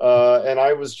 and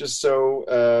I was just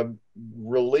so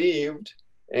relieved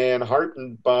and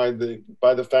heartened by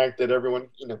the fact that everyone,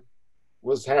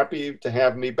 was happy to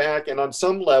have me back. And on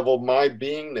some level, my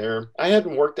being there, I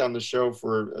hadn't worked on the show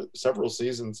for several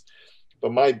seasons,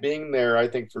 but my being there, I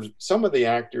think for some of the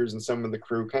actors and some of the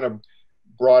crew, kind of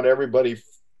brought everybody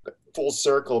full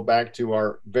circle back to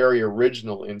our very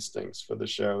original instincts for the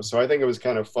show. So I think it was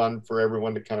kind of fun for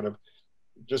everyone to kind of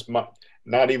just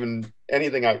not even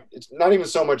anything it's not even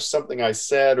so much something I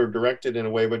said or directed in a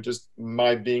way, but just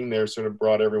my being there sort of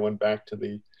brought everyone back to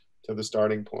the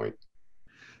starting point.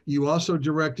 You also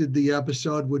directed the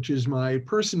episode, which is my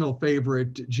personal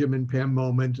favorite Jim and Pam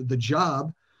moment, The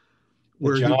Job,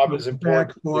 where the job he is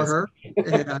important for her,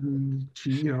 and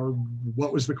she,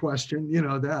 what was the question?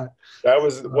 That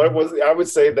was what was. I would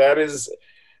say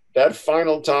that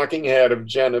final talking head of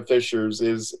Jenna Fischer's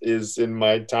is in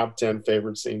my top 10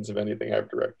 favorite scenes of anything I've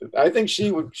directed. I think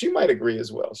she might agree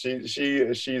as well.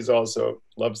 She's also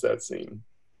loves that scene.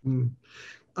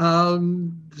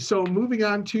 So moving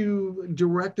on to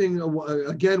directing,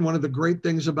 again, one of the great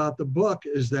things about the book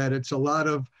is that it's a lot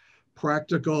of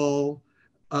practical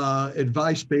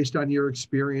advice based on your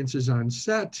experiences on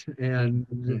set and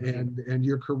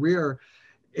your career.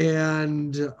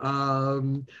 And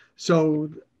so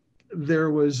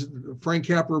there was, Frank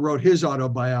Capra wrote his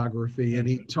autobiography, and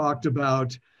he talked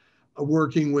about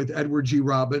working with Edward G.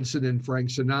 Robinson and Frank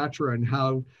Sinatra and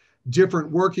how different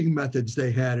working methods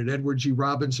they had. And Edward G.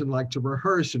 Robinson liked to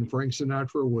rehearse, and Frank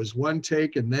Sinatra was one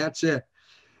take and that's it.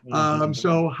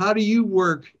 So how do you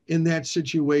work in that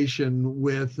situation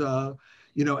with,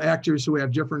 actors who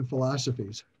have different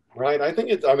philosophies? Right. I think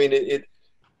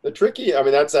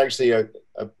that's actually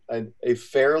a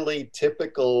fairly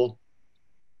typical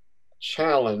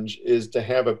challenge, is to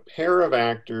have a pair of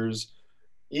actors,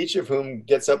 each of whom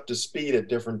gets up to speed at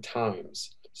different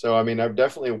times. So, I've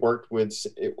definitely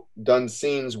done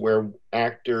scenes where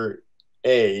actor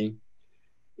A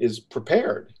is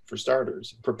prepared, for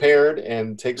starters,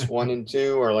 and takes 1 and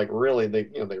 2, or like really, they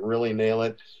really nail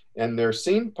it. And their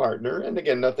scene partner, and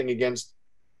again, nothing against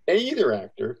either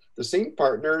actor, the scene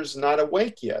partner is not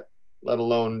awake yet, let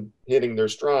alone hitting their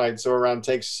stride. So around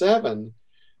take 7,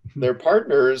 their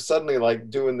partner is suddenly like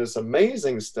doing this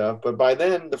amazing stuff, but by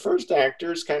then the first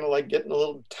actor is kind of like getting a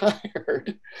little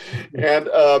tired. And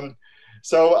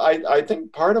So I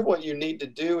think part of what you need to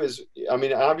do is, I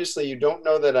mean, obviously you don't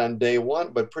know that on day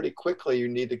one, but pretty quickly you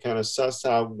need to kind of suss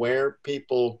out where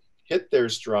people hit their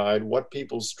stride, what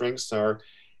people's strengths are,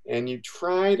 and you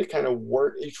try to kind of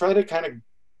work, you try to kind of,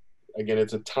 again,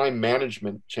 it's a time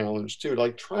management challenge too,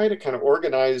 like try to kind of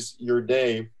organize your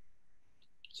day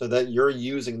so that you're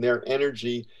using their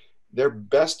energy, their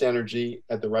best energy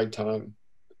at the right time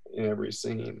in every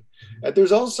scene. And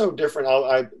there's also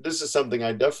different, this is something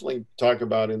I definitely talk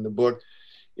about in the book.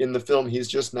 In the film, He's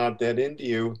Just Not That Into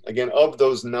You, again, of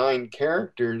those 9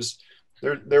 characters,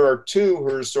 there are 2 who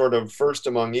are sort of first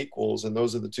among equals, and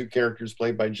those are the 2 characters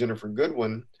played by Jennifer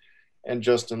Goodwin and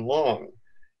Justin Long.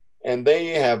 And they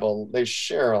have a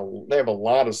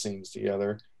lot of scenes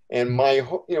together. And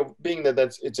being that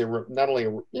it's not only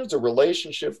it's a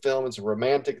relationship film, it's a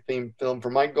romantic themed film. For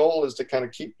my goal is to kind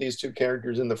of keep these 2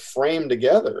 characters in the frame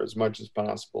together as much as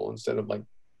possible, instead of like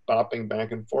bopping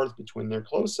back and forth between their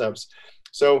close-ups.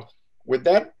 So with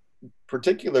that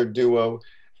particular duo,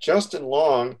 Justin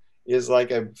Long is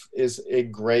a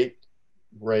great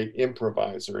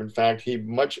improviser. In fact,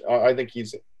 I think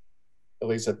he's, at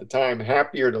least at the time,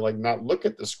 happier to like not look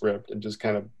at the script and just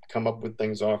kind of come up with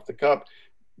things off the cuff.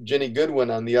 Jenny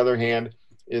Goodwin, on the other hand,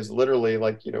 is literally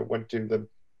like, went to the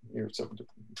some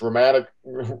dramatic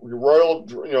royal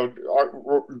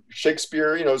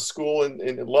Shakespeare school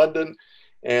in London,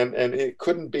 and it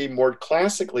couldn't be more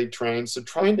classically trained. So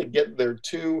trying to get their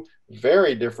 2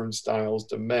 very different styles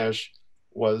to mesh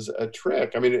was a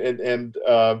trick. I mean, and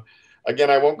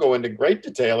again, I won't go into great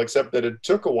detail, except that it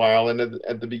took a while. And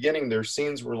at the beginning, their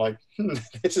scenes were like,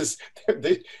 this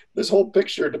whole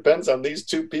picture depends on these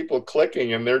 2 people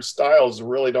clicking, and their styles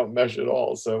really don't mesh at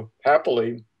all. So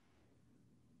happily,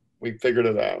 we figured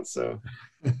it out. So,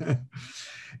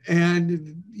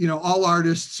 and all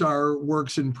artists are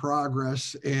works in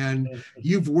progress, and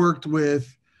you've worked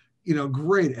with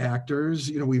great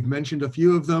actors. We've mentioned a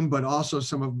few of them, but also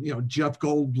some of, Jeff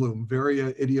Goldblum, very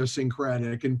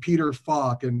idiosyncratic, and Peter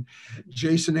Falk and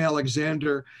Jason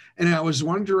Alexander. And I was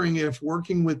wondering if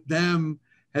working with them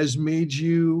has made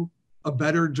you a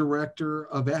better director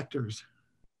of actors.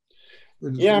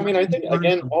 Yeah, I mean, I think,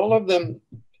 again, all of them,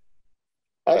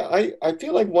 I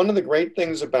feel like one of the great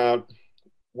things about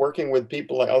working with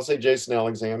people, like, I'll say Jason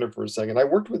Alexander for a second. I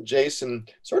worked with Jason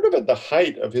sort of at the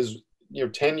height of his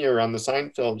tenure on the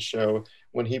Seinfeld show,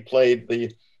 when he played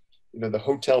the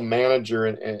hotel manager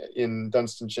in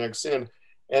Dunstan Checks In.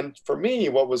 And for me,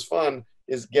 what was fun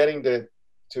is getting to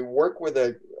work with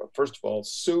a, first of all,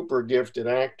 super gifted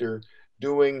actor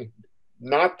doing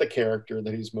not the character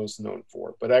that he's most known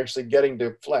for, but actually getting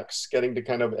to flex, getting to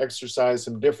kind of exercise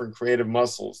some different creative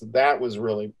muscles. That was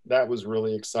really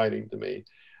exciting to me.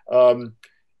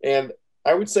 And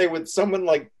I would say with someone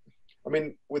like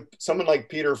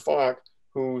Peter Falk,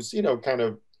 who's, he's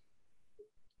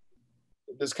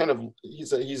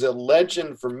a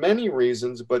legend for many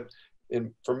reasons, but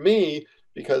for me,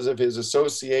 because of his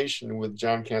association with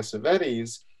John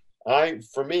Cassavetes,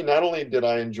 not only did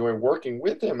I enjoy working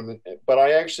with him, but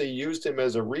I actually used him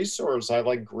as a resource.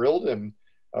 I grilled him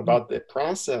about the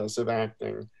process of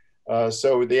acting.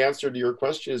 So the answer to your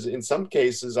question is, in some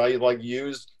cases, I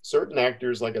used certain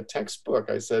actors like a textbook.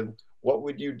 I said, what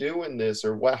would you do in this?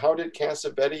 Or how did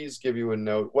Cassavetes give you a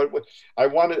note? I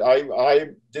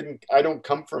don't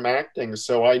come from acting.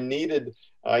 So I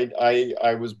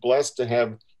was blessed to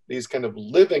have these kind of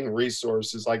living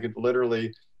resources. I could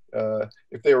literally,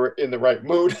 if they were in the right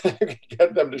mood,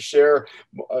 get them to share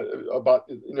about,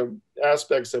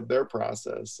 aspects of their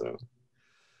process.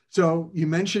 So you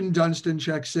mentioned Dunstan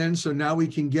Checks In. So now we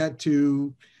can get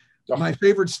to my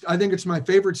favorite. I think it's my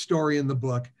favorite story in the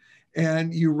book.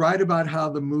 And you write about how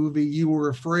the movie, you were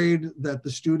afraid that the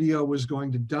studio was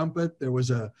going to dump it. There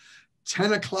was a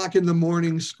 10 o'clock in the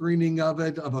morning screening of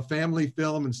it, of a family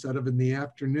film, instead of in the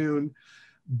afternoon.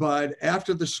 But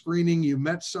after the screening, you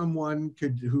met someone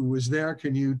who was there.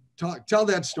 Can you tell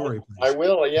that story, please? I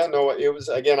will. Yeah, no, it was,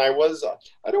 again, I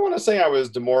don't want to say I was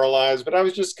demoralized, but I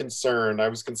was just concerned. I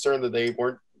was concerned that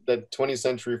that 20th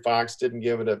Century Fox didn't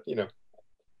give it a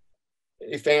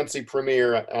fancy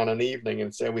premiere on an evening,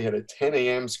 and said we had a 10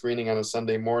 a.m. screening on a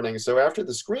Sunday morning. So after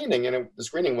the screening, the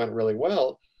screening went really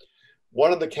well,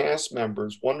 one of the cast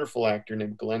members, wonderful actor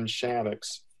named Glenn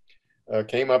Shaddix,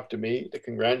 came up to me to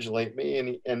congratulate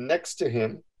me, and next to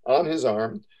him on his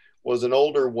arm was an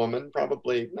older woman,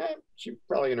 probably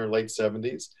in her late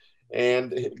 70s.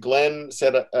 And Glenn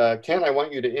said, Ken, I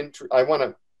want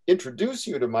to introduce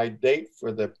you to my date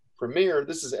for the premiere.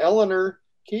 This is Eleanor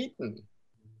Keaton.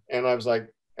 And I was like,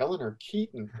 Eleanor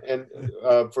Keaton? And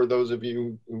for those of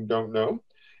you who don't know,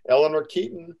 Eleanor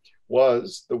Keaton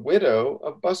was the widow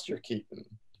of Buster Keaton.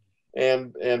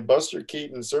 And Buster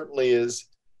Keaton certainly is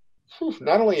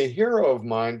not only a hero of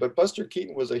mine, but Buster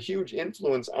Keaton was a huge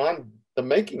influence on the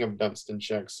making of Dunstan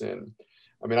Checks In.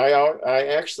 I mean, I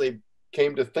actually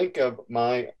came to think of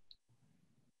my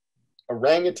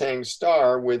orangutan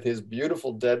star with his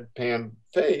beautiful deadpan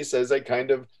face as a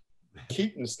kind of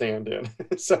Keaton stand-in.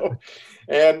 so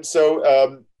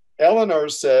Eleanor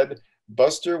said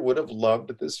Buster would have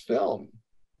loved this film.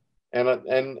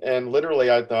 And literally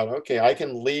I thought, okay, I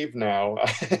can leave now.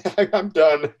 I'm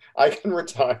done. I can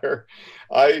retire.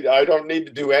 I don't need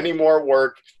to do any more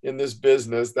work in this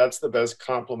business. That's the best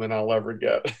compliment I'll ever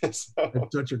get. So.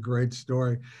 It's such a great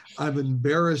story. I'm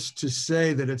embarrassed to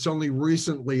say that it's only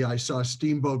recently I saw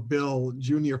Steamboat Bill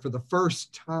Jr. for the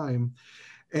first time.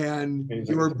 And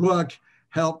Amazing. Your book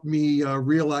helped me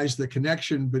realize the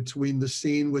connection between the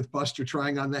scene with Buster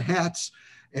trying on the hats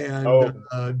and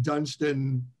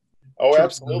Dunstan. Oh,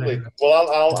 absolutely. Well,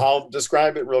 I'll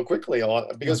describe it real quickly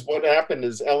because what happened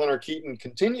is Eleanor Keaton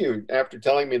continued after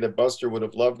telling me that Buster would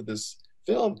have loved this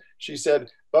film. She said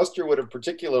Buster would have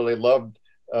particularly loved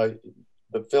the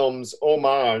film's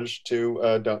homage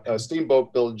to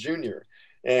Steamboat Bill Jr.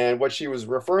 And what she was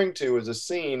referring to is a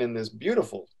scene in this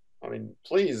beautiful, I mean,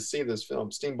 please see this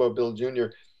film, Steamboat Bill Jr.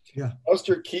 Yeah.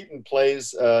 Buster Keaton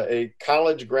plays a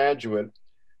college graduate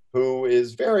who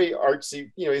is very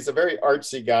artsy. You know, he's a very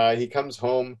artsy guy. He comes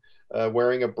home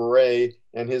wearing a beret,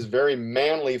 and his very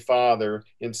manly father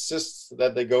insists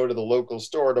that they go to the local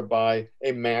store to buy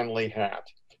a manly hat.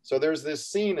 So there's this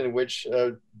scene in which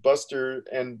Buster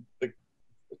and the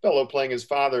fellow playing his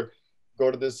father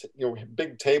go to this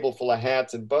big table full of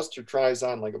hats, and Buster tries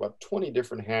on like about 20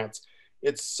 different hats.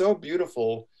 It's so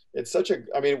beautiful. It's such a,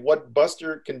 I mean, what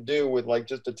Buster can do with like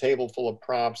just a table full of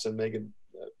props and make it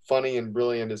funny and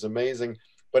brilliant is amazing.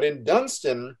 But in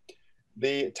Dunstan,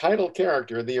 the title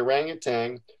character, the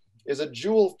orangutan, is a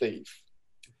jewel thief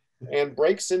and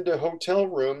breaks into hotel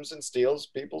rooms and steals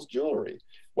people's jewelry.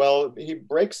 Well, he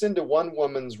breaks into one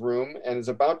woman's room and is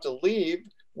about to leave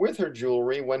with her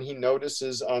jewelry when he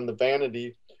notices on the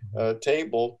vanity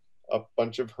table a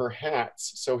bunch of her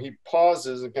hats. So he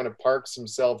pauses and kind of parks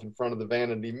himself in front of the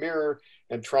vanity mirror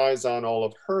and tries on all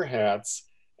of her hats.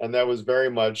 And that was very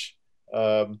much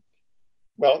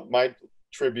my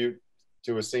tribute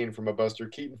to a scene from a Buster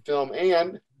Keaton film.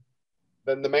 And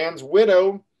then the man's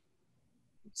widow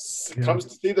comes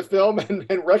to see the film and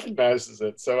recognizes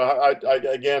it. So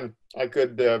I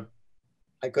could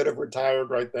have retired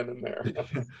right then and there.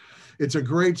 It's a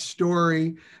great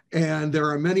story, and there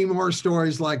are many more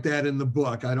stories like that in the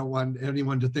book. I don't want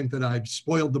anyone to think that I've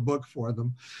spoiled the book for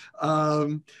them.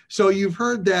 So you've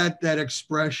heard that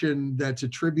expression that's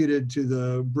attributed to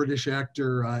the British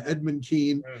actor Edmund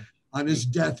Kean. On his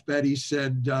deathbed, he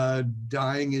said,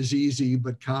 dying is easy,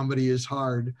 but comedy is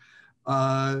hard.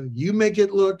 You make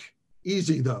it look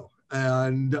easy, though.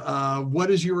 And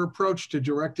what is your approach to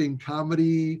directing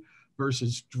comedy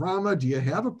versus drama? Do you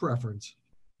have a preference?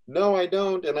 No, I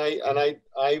don't, and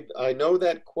I know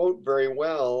that quote very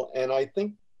well, and I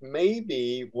think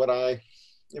maybe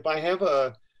if I have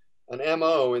an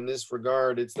MO in this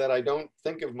regard, it's that I don't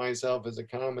think of myself as a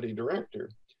comedy director.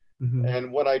 Mm-hmm.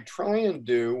 And what I try and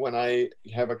do when I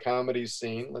have a comedy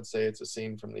scene, let's say it's a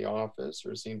scene from The Office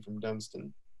or a scene from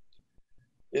Dunstan,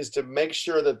 is to make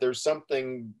sure that there's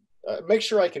something. Make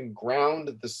sure I can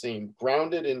ground the scene,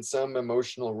 ground it in some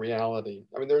emotional reality.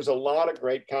 I mean, there's a lot of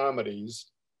great comedies.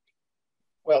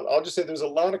 Well, I'll just say there's a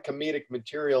lot of comedic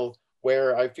material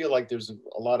where I feel like there's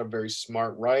a lot of very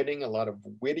smart writing, a lot of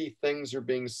witty things are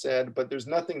being said, but there's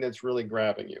nothing that's really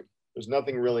grabbing you. There's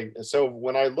nothing really. So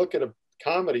when I look at a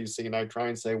comedy scene, I try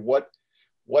and say,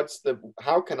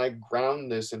 how can I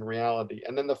ground this in reality?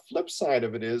 And then the flip side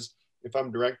of it is, if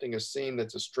I'm directing a scene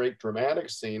that's a straight dramatic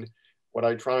scene, what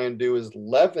I try and do is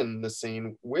leaven the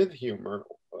scene with humor.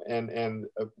 And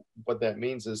what that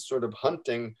means is sort of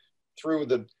hunting through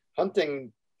the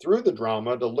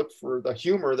drama to look for the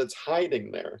humor that's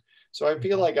hiding there. So I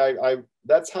feel like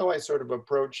that's how I sort of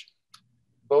approach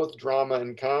both drama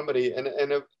and comedy. And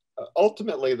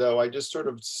ultimately, though, I just sort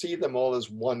of see them all as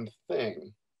one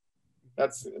thing.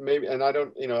 That's maybe, and I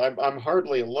don't, I'm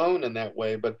hardly alone in that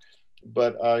way, but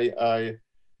I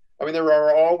mean, there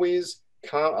are always,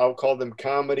 I'll call them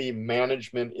comedy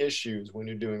management issues when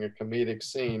you're doing a comedic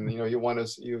scene.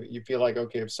 You feel like,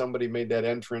 okay, if somebody made that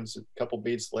entrance a couple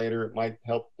beats later, it might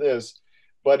help this,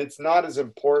 but it's not as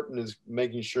important as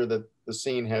making sure that the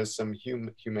scene has some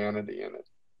humanity in it.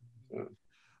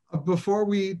 Before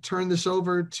we turn this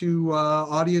over to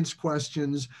audience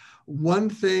questions,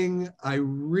 one thing I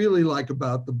really like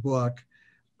about the book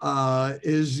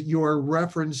is your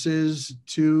references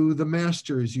to the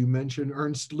masters. You mentioned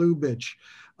Ernst Lubitsch.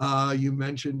 You've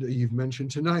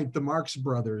mentioned tonight the Marx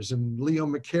Brothers and Leo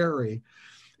McCarey.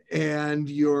 And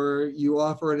you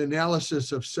offer an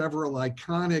analysis of several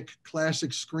iconic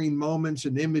classic screen moments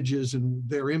and images and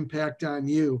their impact on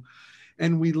you.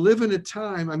 And we live in a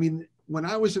time, I mean, when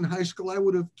I was in high school, I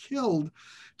would have killed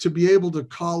to be able to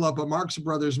call up a Marx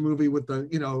Brothers movie with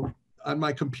on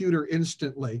my computer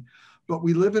instantly. But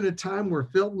we live in a time where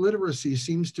film literacy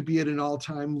seems to be at an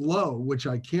all-time low, which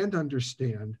I can't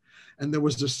understand. And there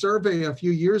was a survey a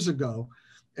few years ago,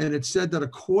 and it said that a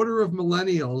quarter of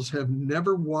millennials have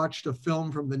never watched a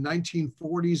film from the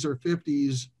 1940s or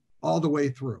 50s all the way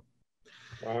through.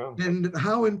 Wow. And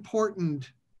how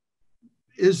important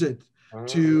is it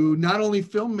to not only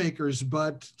filmmakers,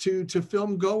 but to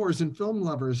film goers and film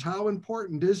lovers? How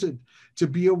important is it to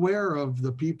be aware of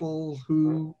the people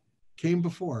who came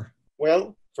before?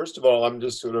 Well, first of all, I'm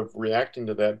just sort of reacting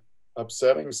to that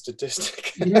upsetting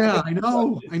statistic. Yeah, I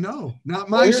know. Not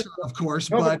my son, of course,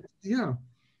 but yeah.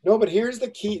 No, but here's the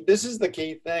key. This is the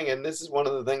key thing, and this is one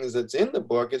of the things that's in the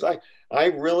book. Is I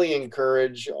really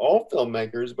encourage all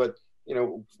filmmakers, but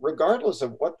regardless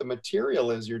of what the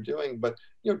material is you're doing, but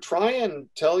try and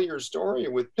tell your story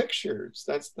with pictures.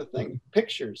 That's the thing,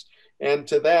 pictures. And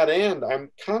to that end,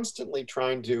 I'm constantly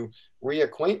trying to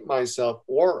reacquaint myself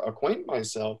or acquaint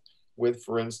myself with,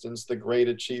 for instance, the great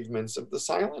achievements of the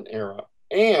silent era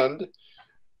and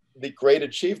the great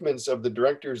achievements of the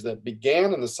directors that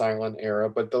began in the silent era,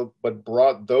 but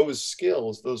brought those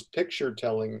skills, those picture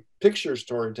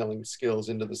storytelling skills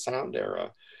into the sound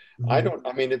era.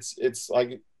 Mm-hmm. It's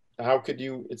like, how could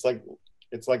you, it's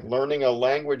like learning a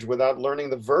language without learning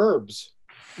the verbs.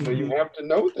 So you have to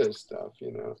know this stuff,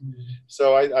 Mm-hmm.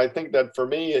 So I think that for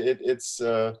me, it's,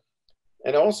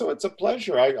 and also it's a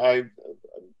pleasure.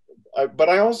 But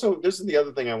I also, this is the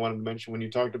other thing I wanted to mention when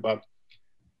you talked about,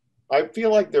 I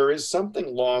feel like there is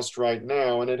something lost right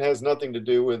now, and it has nothing to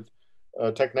do with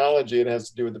technology. It has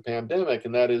to do with the pandemic,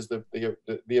 and that is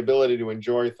the ability to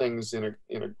enjoy things in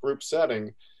a group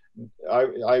setting.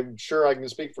 I'm sure I can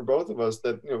speak for both of us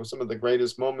that some of the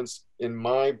greatest moments in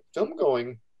my film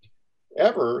going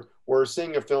ever were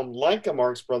seeing a film like a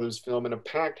Marx Brothers film in a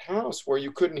packed house where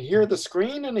you couldn't hear the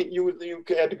screen, and you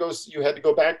had to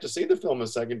go back to see the film a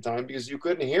second time because you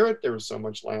couldn't hear it. There was so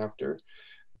much laughter.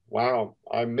 Wow,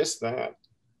 I missed that.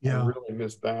 Yeah. I really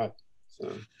missed that.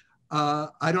 So.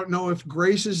 I don't know if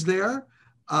Grace is there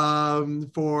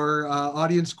for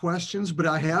audience questions, but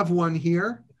I have one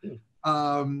here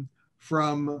from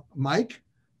Mike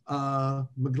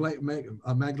Magliani.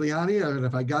 And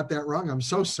if I got that wrong, I'm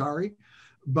so sorry.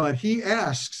 But he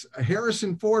asks,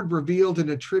 Harrison Ford revealed in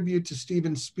a tribute to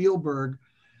Steven Spielberg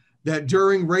that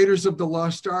during Raiders of the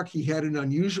Lost Ark, he had an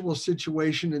unusual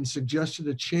situation and suggested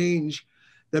a change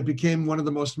that became one of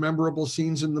the most memorable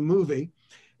scenes in the movie.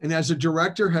 And as a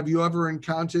director, have you ever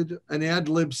encountered an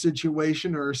ad-lib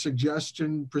situation or a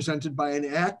suggestion presented by an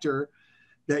actor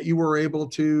that you were able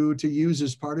to use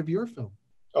as part of your film?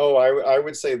 Oh, I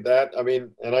would say that. I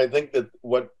mean, and I think that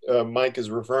what Mike is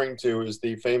referring to is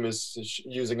the famous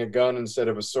using a gun instead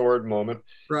of a sword moment.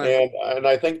 Right. And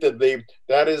I think that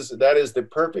that is the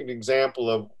perfect example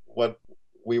of what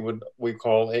we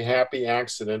call a happy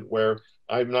accident, where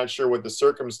I'm not sure what the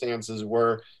circumstances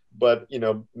were, but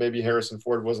maybe Harrison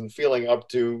Ford wasn't feeling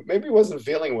maybe he wasn't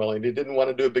feeling well and he didn't want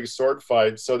to do a big sword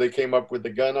fight, so they came up with the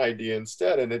gun idea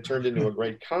instead, and it turned into a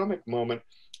great comic moment.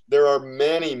 There are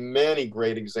many, many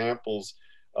great examples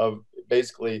of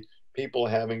basically people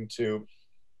having to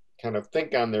kind of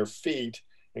think on their feet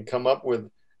and come up with.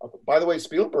 By the way,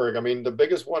 Spielberg, I mean, the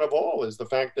biggest one of all is the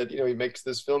fact that he makes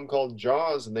this film called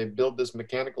Jaws, and they build this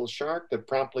mechanical shark that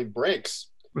promptly breaks.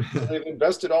 So they've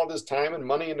invested all this time and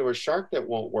money into a shark that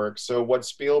won't work. So what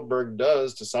Spielberg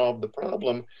does to solve the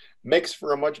problem makes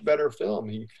for a much better film.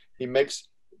 He makes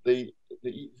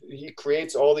he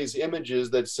creates all these images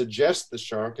that suggest the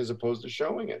shark as opposed to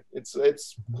showing it.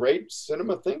 It's great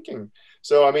cinema thinking.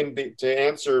 So I mean, to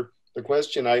answer the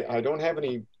question, I don't have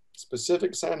any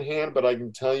specifics on hand, but I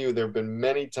can tell you there have been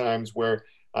many times where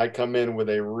I come in with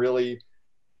a really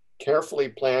carefully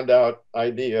planned out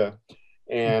idea,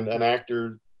 and an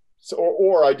actor,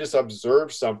 or I just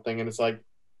observe something, and it's like,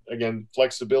 again,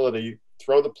 flexibility,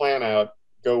 throw the plan out,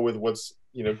 go with what's,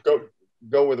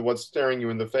 go with what's staring you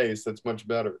in the face. That's much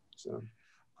better. So,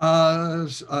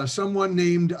 someone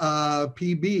named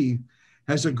PB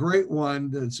has a great one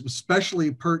that's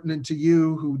especially pertinent to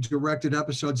you, who directed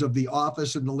episodes of The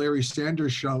Office and The Larry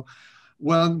Sanders Show.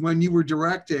 Well, when you were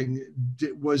directing,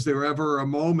 was there ever a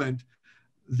moment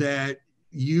that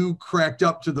you cracked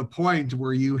up to the point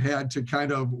where you had to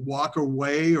kind of walk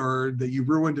away, or that you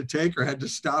ruined a take or had to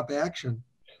stop action?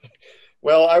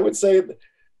 Well, I would say,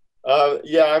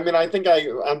 yeah, I mean, I think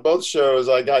on both shows,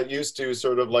 I got used to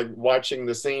sort of like watching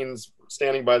the scenes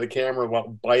standing by the camera while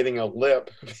biting a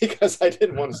lip because I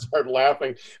didn't want to start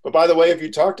laughing. But by the way, if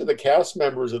you talk to the cast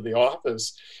members of The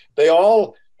Office, they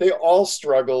all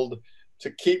struggled to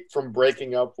keep from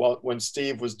breaking up when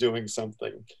Steve was doing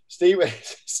something. Steve,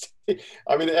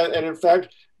 I mean, and in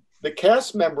fact, the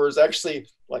cast members actually,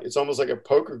 like, it's almost like a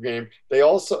poker game. They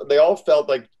all felt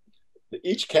like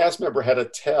each cast member had a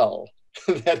tell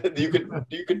that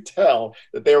you could tell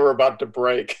that they were about to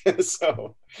break.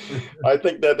 So I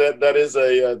think that's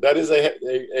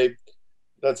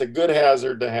a good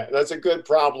hazard to have. That's a good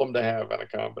problem to have in a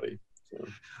comedy.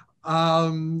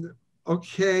 So.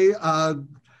 Okay.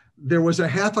 There was a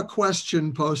half a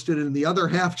question posted, and the other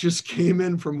half just came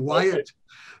in from Wyatt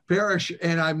Parrish,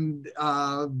 and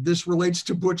this relates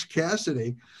to Butch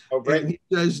Cassidy. Oh, great. And he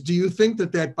says, do you think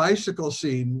that bicycle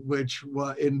scene, which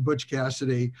in Butch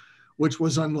Cassidy, which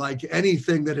was unlike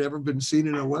anything that had ever been seen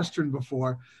in a Western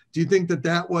before, do you think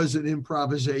that was an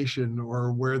improvisation,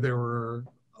 or where there were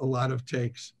a lot of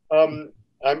takes?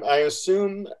 I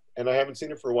assume, and I haven't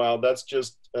seen it for a while, that's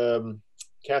just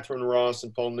Catherine Ross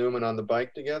and Paul Newman on the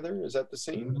bike together. Is that the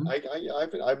scene?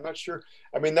 Mm-hmm. I'm not sure.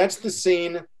 I mean, that's the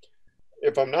scene,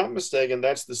 if I'm not mistaken,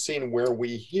 that's the scene where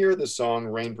we hear the song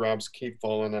 "Raindrops Keep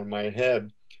Falling on My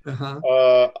Head."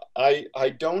 Uh-huh. I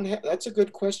don't have, that's a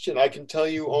good question. I can tell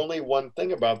you only one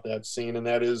thing about that scene, and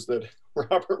that is that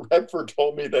Robert Redford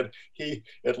told me that he,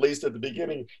 at least at the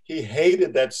beginning, he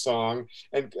hated that song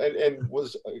and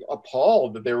was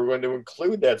appalled that they were going to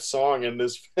include that song in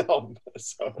this film.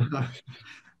 So,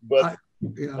 but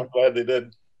I'm glad they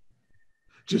did.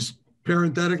 Just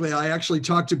parenthetically, I actually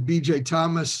talked to BJ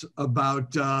Thomas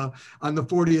about on the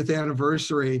 40th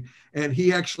anniversary, and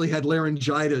he actually had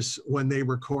laryngitis when they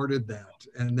recorded that.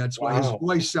 And that's why his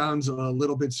voice sounds a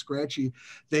little bit scratchy.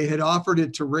 They had offered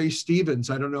it to Ray Stevens.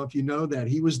 I don't know if you know that.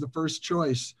 He was the first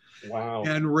choice. Wow.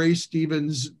 And Ray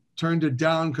Stevens turned it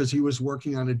down because he was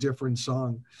working on a different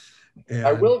song. And,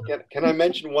 I will. Can I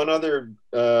mention one other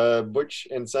Butch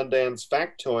and Sundance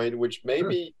factoid, which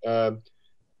maybe,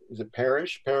 is it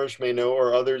Parrish? Parrish may know,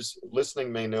 or others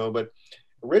listening may know, but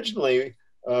originally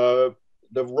the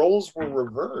roles were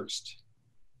reversed.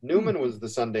 Newman was the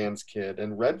Sundance Kid,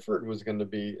 and Redford was going to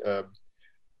be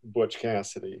Butch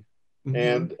Cassidy. Mm-hmm.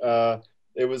 And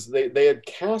it was they had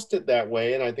cast it that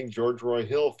way, and I think George Roy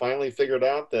Hill finally figured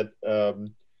out that,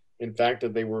 in fact,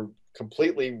 that they were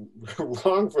completely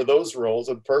wrong for those roles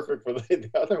and perfect for the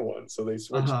other ones, so they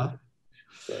switched.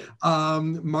 Uh-huh.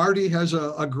 Marty has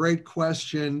a great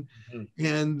question,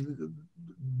 and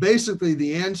basically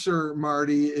the answer,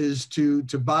 Marty, is to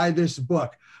buy this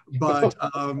book. But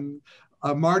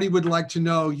Marty would like to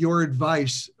know your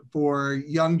advice for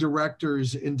young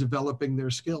directors in developing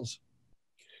their skills.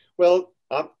 Well,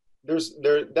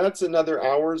 that's another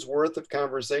hour's worth of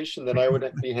conversation that I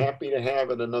would be happy to have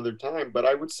at another time. But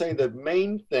I would say the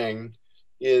main thing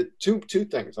is two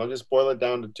things. I'll just boil it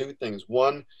down to two things.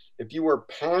 One, if you are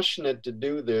passionate to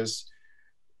do this,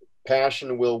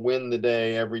 passion will win the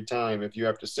day every time. If you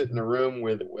have to sit in a room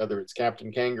with, whether it's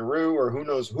Captain Kangaroo or who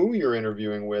knows who you're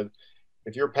interviewing with,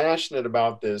 if you're passionate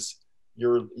about this,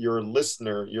 your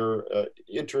listener, your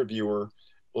interviewer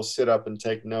will sit up and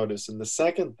take notice. And the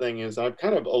second thing is, I've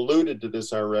kind of alluded to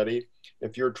this already,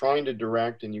 if you're trying to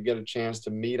direct and you get a chance to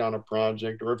meet on a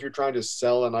project, or if you're trying to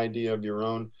sell an idea of your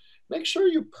own, make sure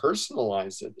you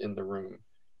personalize it in the room.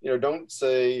 You know, don't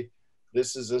say,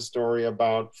 this is a story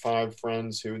about 5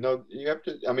 friends who, no, you have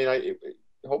to, I mean,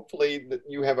 hopefully that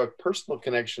you have a personal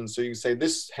connection. So you say,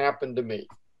 this happened to me.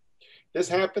 This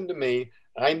happened to me.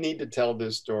 I need to tell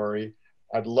this story.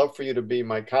 I'd love for you to be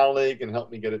my colleague and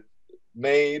help me get it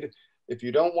made. If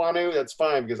you don't want to, that's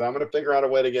fine, because I'm going to figure out a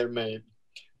way to get it made.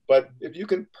 But if you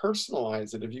can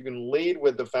personalize it, if you can lead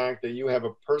with the fact that you have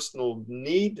a personal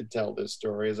need to tell this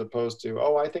story, as opposed to,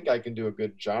 oh, I think I can do a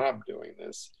good job doing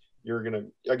this, you're going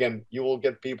to, again, you will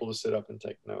get people to sit up and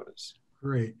take notice.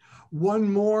 Great.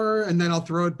 One more, and then I'll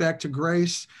throw it back to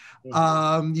Grace.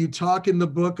 Mm-hmm. You talk in the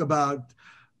book about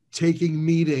taking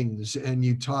meetings, and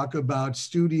you talk about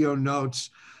studio notes.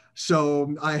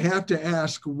 So I have to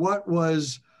ask, what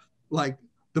was like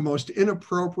the most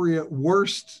inappropriate,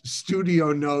 worst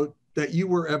studio note that you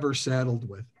were ever saddled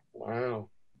with? Wow.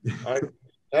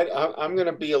 I'm going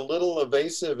to be a little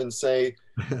evasive and say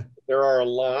there are a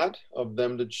lot of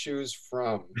them to choose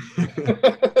from.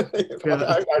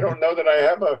 I don't know that I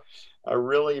have a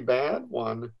really bad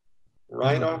one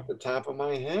right off the top of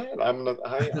my head.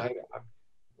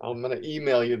 I'm going to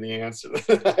email you the answer.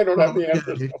 I don't have the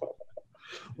answer.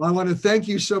 Well, I want to thank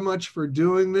you so much for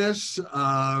doing this.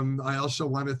 I also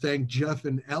want to thank Jeff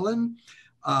and Ellen.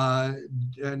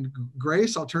 And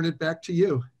Grace, I'll turn it back to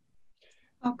you.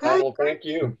 Okay. Donald, thank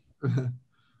you.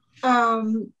 I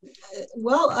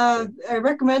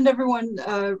recommend everyone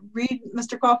read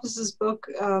Mr. Kwapis' book.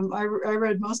 I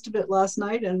read most of it last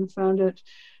night and found it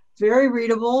very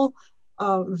readable,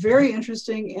 very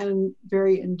interesting, and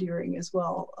very endearing as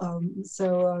well.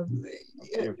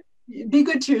 Be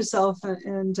good to yourself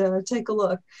and take a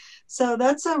look. So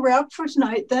that's a wrap for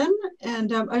tonight then.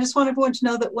 And I just want everyone to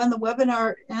know that when the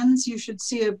webinar ends, you should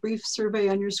see a brief survey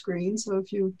on your screen. So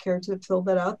if you care to fill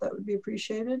that out, that would be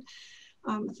appreciated.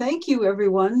 Thank you,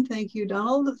 everyone. Thank you,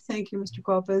 Donald. Thank you, Mr.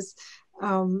 Kwapis.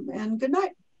 And good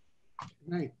night.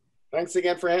 Good night. Thanks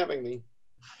again for having me.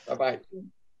 Bye-bye.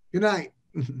 Good night.